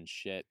and hidden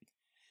shit.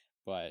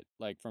 But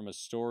like from a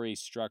story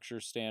structure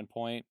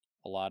standpoint,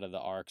 a lot of the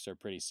arcs are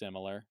pretty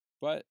similar,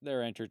 but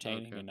they're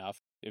entertaining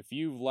enough. If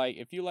you like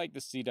the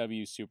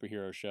CW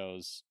superhero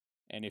shows,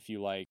 and if you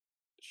like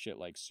shit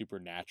like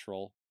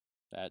Supernatural,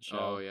 that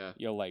show,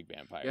 you'll like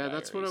Vampire Diaries.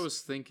 That's what I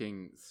was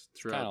thinking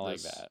throughout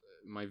like that.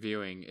 My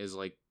viewing is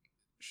like,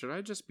 should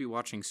I just be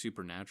watching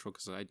Supernatural?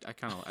 Because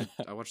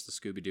I watched the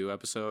Scooby-Doo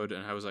episode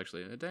and I was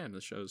actually, damn,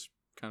 this show's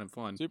kind of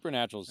fun.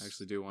 Supernatural's... I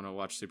actually do want to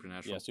watch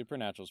Supernatural. Yeah,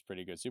 Supernatural's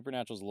pretty good.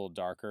 Supernatural's a little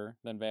darker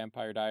than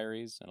Vampire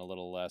Diaries and a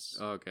little less...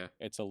 Oh, okay.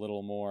 It's a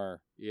little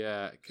more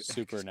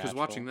Supernatural. Because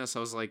watching this, I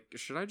was like,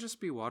 should I just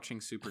be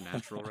watching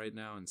Supernatural right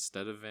now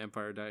instead of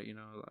Vampire Diaries?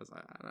 I was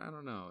like, I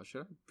don't know.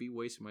 Should I be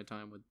wasting my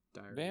time with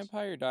Diaries?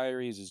 Vampire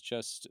Diaries is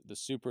just the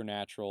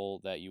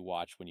Supernatural that you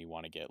watch when you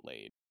want to get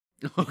laid.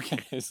 Okay.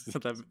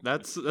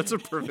 That's a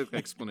perfect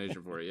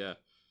explanation for it, yeah.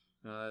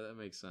 That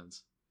makes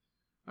sense.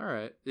 All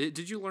right.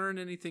 Did you learn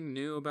anything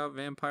new about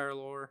vampire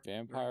lore?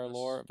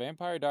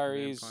 Vampire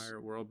Diaries. Vampire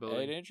world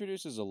building. It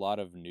introduces a lot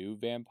of new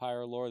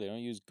vampire lore. They don't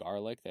use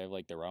garlic. They have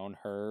like their own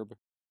herb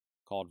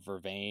called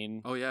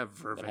vervain. Oh yeah,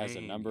 vervain. That has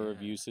a number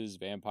of uses.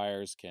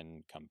 Vampires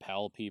can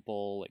compel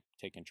people, like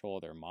take control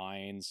of their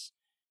minds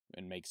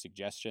and make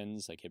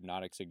suggestions, like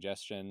hypnotic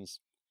suggestions.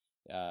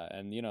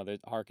 And that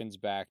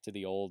harkens back to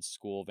the old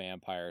school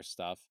vampire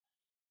stuff.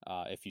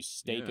 If you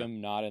stake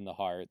them not in the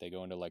heart, they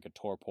go into like a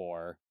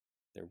torpor.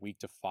 They're weak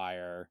to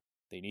fire.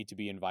 They need to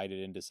be invited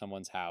into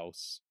someone's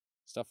house.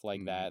 stuff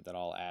like that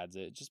all adds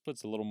it. It just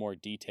puts a little more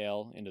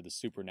detail into the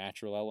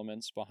supernatural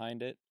elements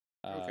behind it.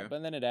 Okay.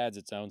 But then it adds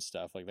its own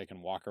stuff, like they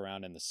can walk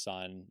around in the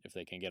sun if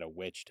they can get a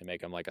witch to make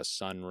them like a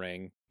sun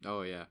ring.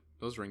 Oh yeah,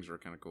 those rings were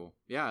kind of cool.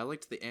 Yeah, I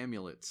liked the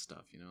amulet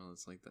stuff.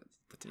 It's like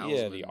the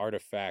talisman. Yeah, the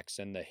artifacts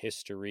and the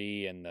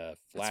history and the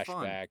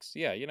flashbacks.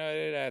 Yeah,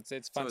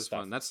 it's fun it's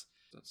stuff. Fun. That's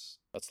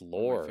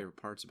lore. One of my favorite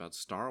parts about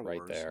Star Wars.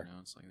 Right there.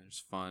 It's like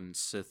there's fun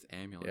Sith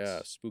amulets.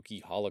 Yeah,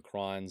 spooky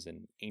holocrons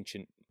and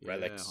ancient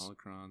relics. Yeah,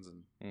 holocrons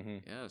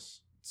and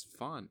yes, it's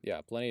fun. Yeah,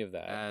 plenty of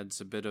that.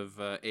 Adds a bit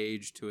of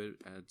age to it.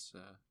 Adds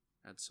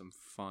some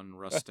fun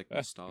rustic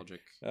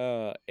nostalgic.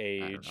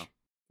 Age. I don't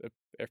know.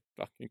 They're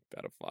fucking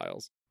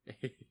pedophiles.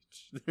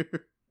 Age.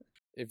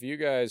 If you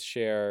guys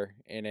share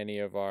in any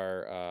of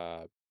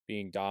our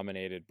being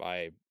dominated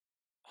by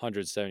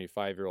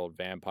 175-year-old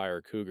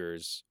vampire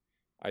cougars,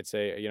 I'd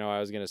say, I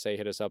was going to say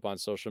hit us up on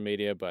social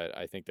media, but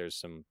I think there's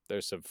some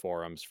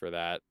forums for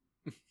that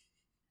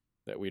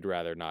that we'd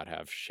rather not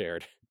have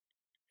shared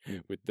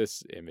with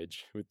this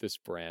image, with this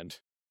brand.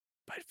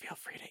 But feel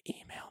free to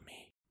email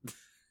me.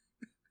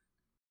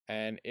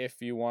 And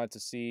if you want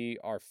to see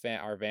our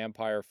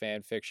vampire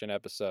fan fiction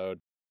episode,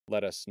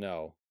 let us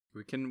know.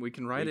 We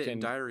can write it in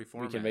diary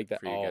format. We can make that.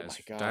 For you oh guys.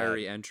 My god!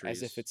 Diary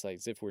entries,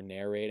 as if we're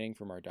narrating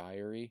from our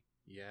diary.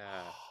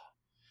 Yeah.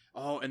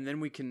 Oh, and then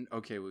we can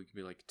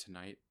be like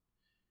tonight.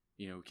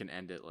 We can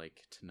end it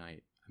like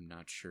tonight. I'm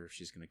not sure if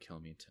she's gonna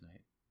kill me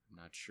tonight. I'm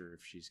not sure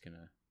if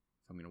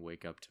I'm gonna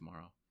wake up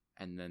tomorrow.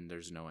 And then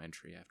there's no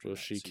entry after. Will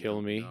that, she so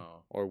kill me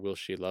or will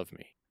she love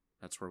me?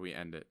 That's where we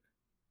end it.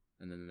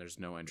 And then there's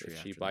no entry if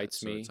after she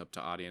bites that, me, so it's up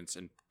to audience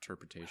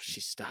interpretation.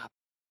 She stopped.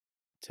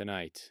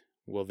 Tonight,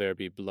 will there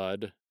be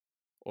blood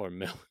or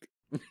milk?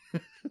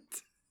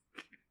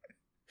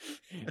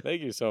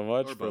 Thank you so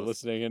much for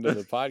listening into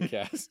the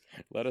podcast.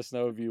 Let us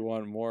know if you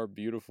want more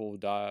beautiful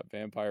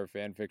vampire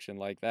fan fiction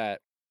like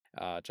that.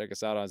 Check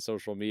us out on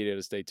social media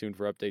to stay tuned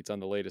for updates on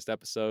the latest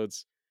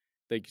episodes.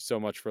 Thank you so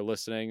much for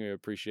listening. We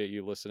appreciate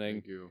you listening.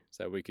 Thank you.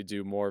 So that we could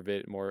do more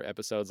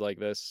episodes like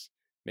this.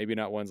 Maybe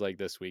not ones like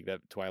this week. That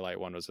Twilight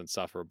one was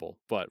insufferable,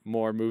 but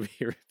more movie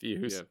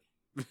reviews.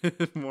 Yeah.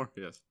 More,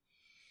 yes.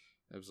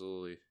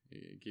 Absolutely.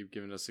 You keep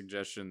giving us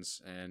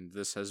suggestions, and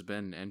this has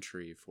been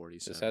entry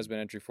 47. This has been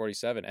entry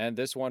 47, and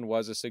this one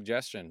was a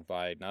suggestion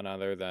by none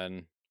other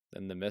than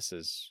the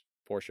Mrs.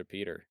 Portia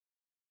Peter,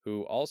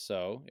 who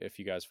also, if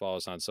you guys follow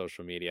us on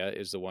social media,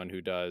 is the one who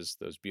does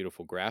those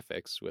beautiful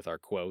graphics with our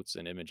quotes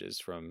and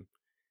images from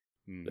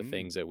the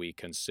things that we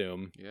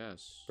consume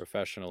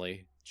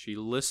professionally. She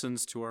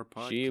listens to our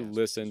podcast. She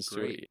listens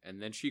to it.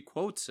 And then she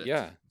quotes it.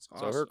 Yeah. It's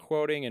awesome. So her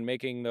quoting and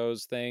making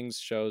those things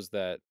shows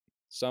that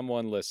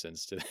someone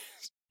listens to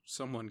this.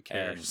 Someone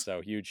cares. And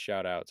so huge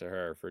shout out to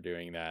her for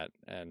doing that.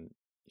 And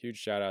huge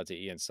shout out to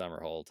Ian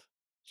Somerhalder.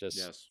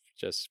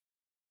 Just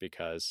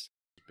because.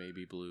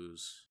 Baby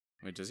blues.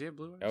 Wait, does he have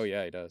blue eyes? Oh,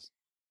 yeah, he does.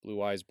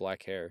 Blue eyes,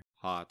 black hair.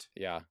 Hot.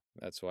 Yeah,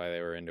 that's why they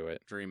were into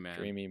it. Dream man.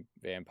 Dreamy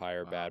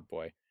vampire bad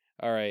boy.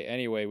 All right,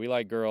 anyway, we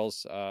like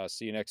girls.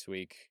 See you next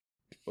week.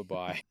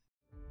 Bye-bye.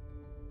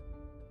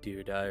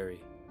 Dear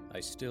Diary, I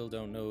still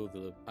don't know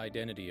the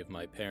identity of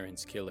my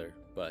parents' killer,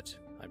 but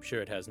I'm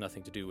sure it has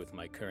nothing to do with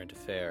my current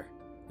affair.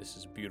 This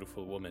is a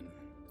beautiful woman,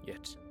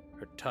 yet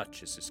her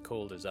touch is as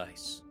cold as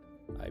ice.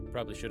 I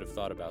probably should have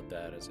thought about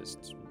that, as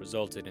it's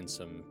resulted in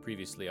some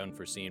previously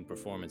unforeseen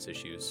performance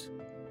issues.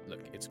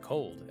 Look, it's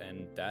cold,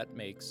 and that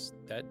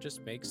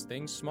just makes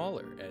things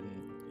smaller,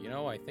 and,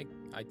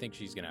 I think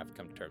she's gonna have to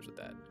come to terms with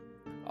that.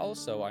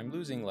 Also, I'm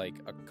losing like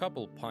a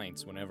couple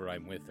pints whenever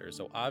I'm with her,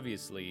 so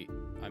obviously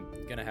I'm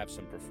gonna have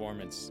some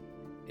performance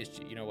issues.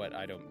 We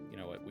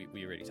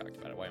already talked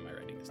about it. Why am I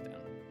writing this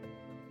down?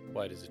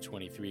 Why does a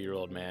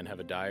 23-year-old man have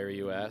a diary,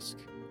 you ask?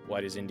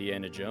 Why does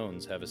Indiana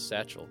Jones have a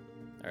satchel?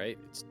 All right,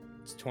 it's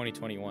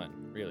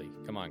 2021. Really,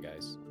 come on,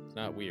 guys. It's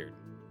not weird.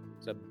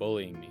 Stop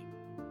bullying me.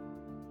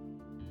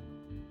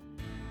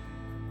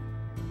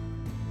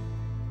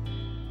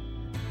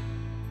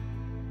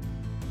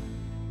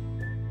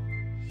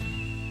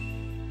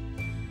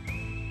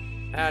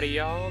 Howdy,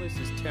 y'all. This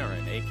is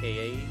Terran,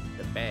 a.k.a.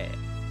 The Bad.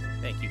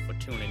 Thank you for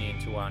tuning in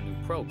to our new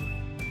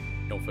program.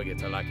 Don't forget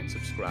to like and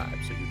subscribe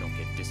so you don't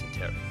get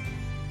dysentery.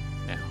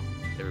 Now,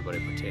 everybody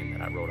pretend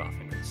that I rode off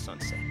into the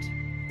sunset.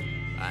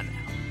 Bye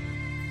now.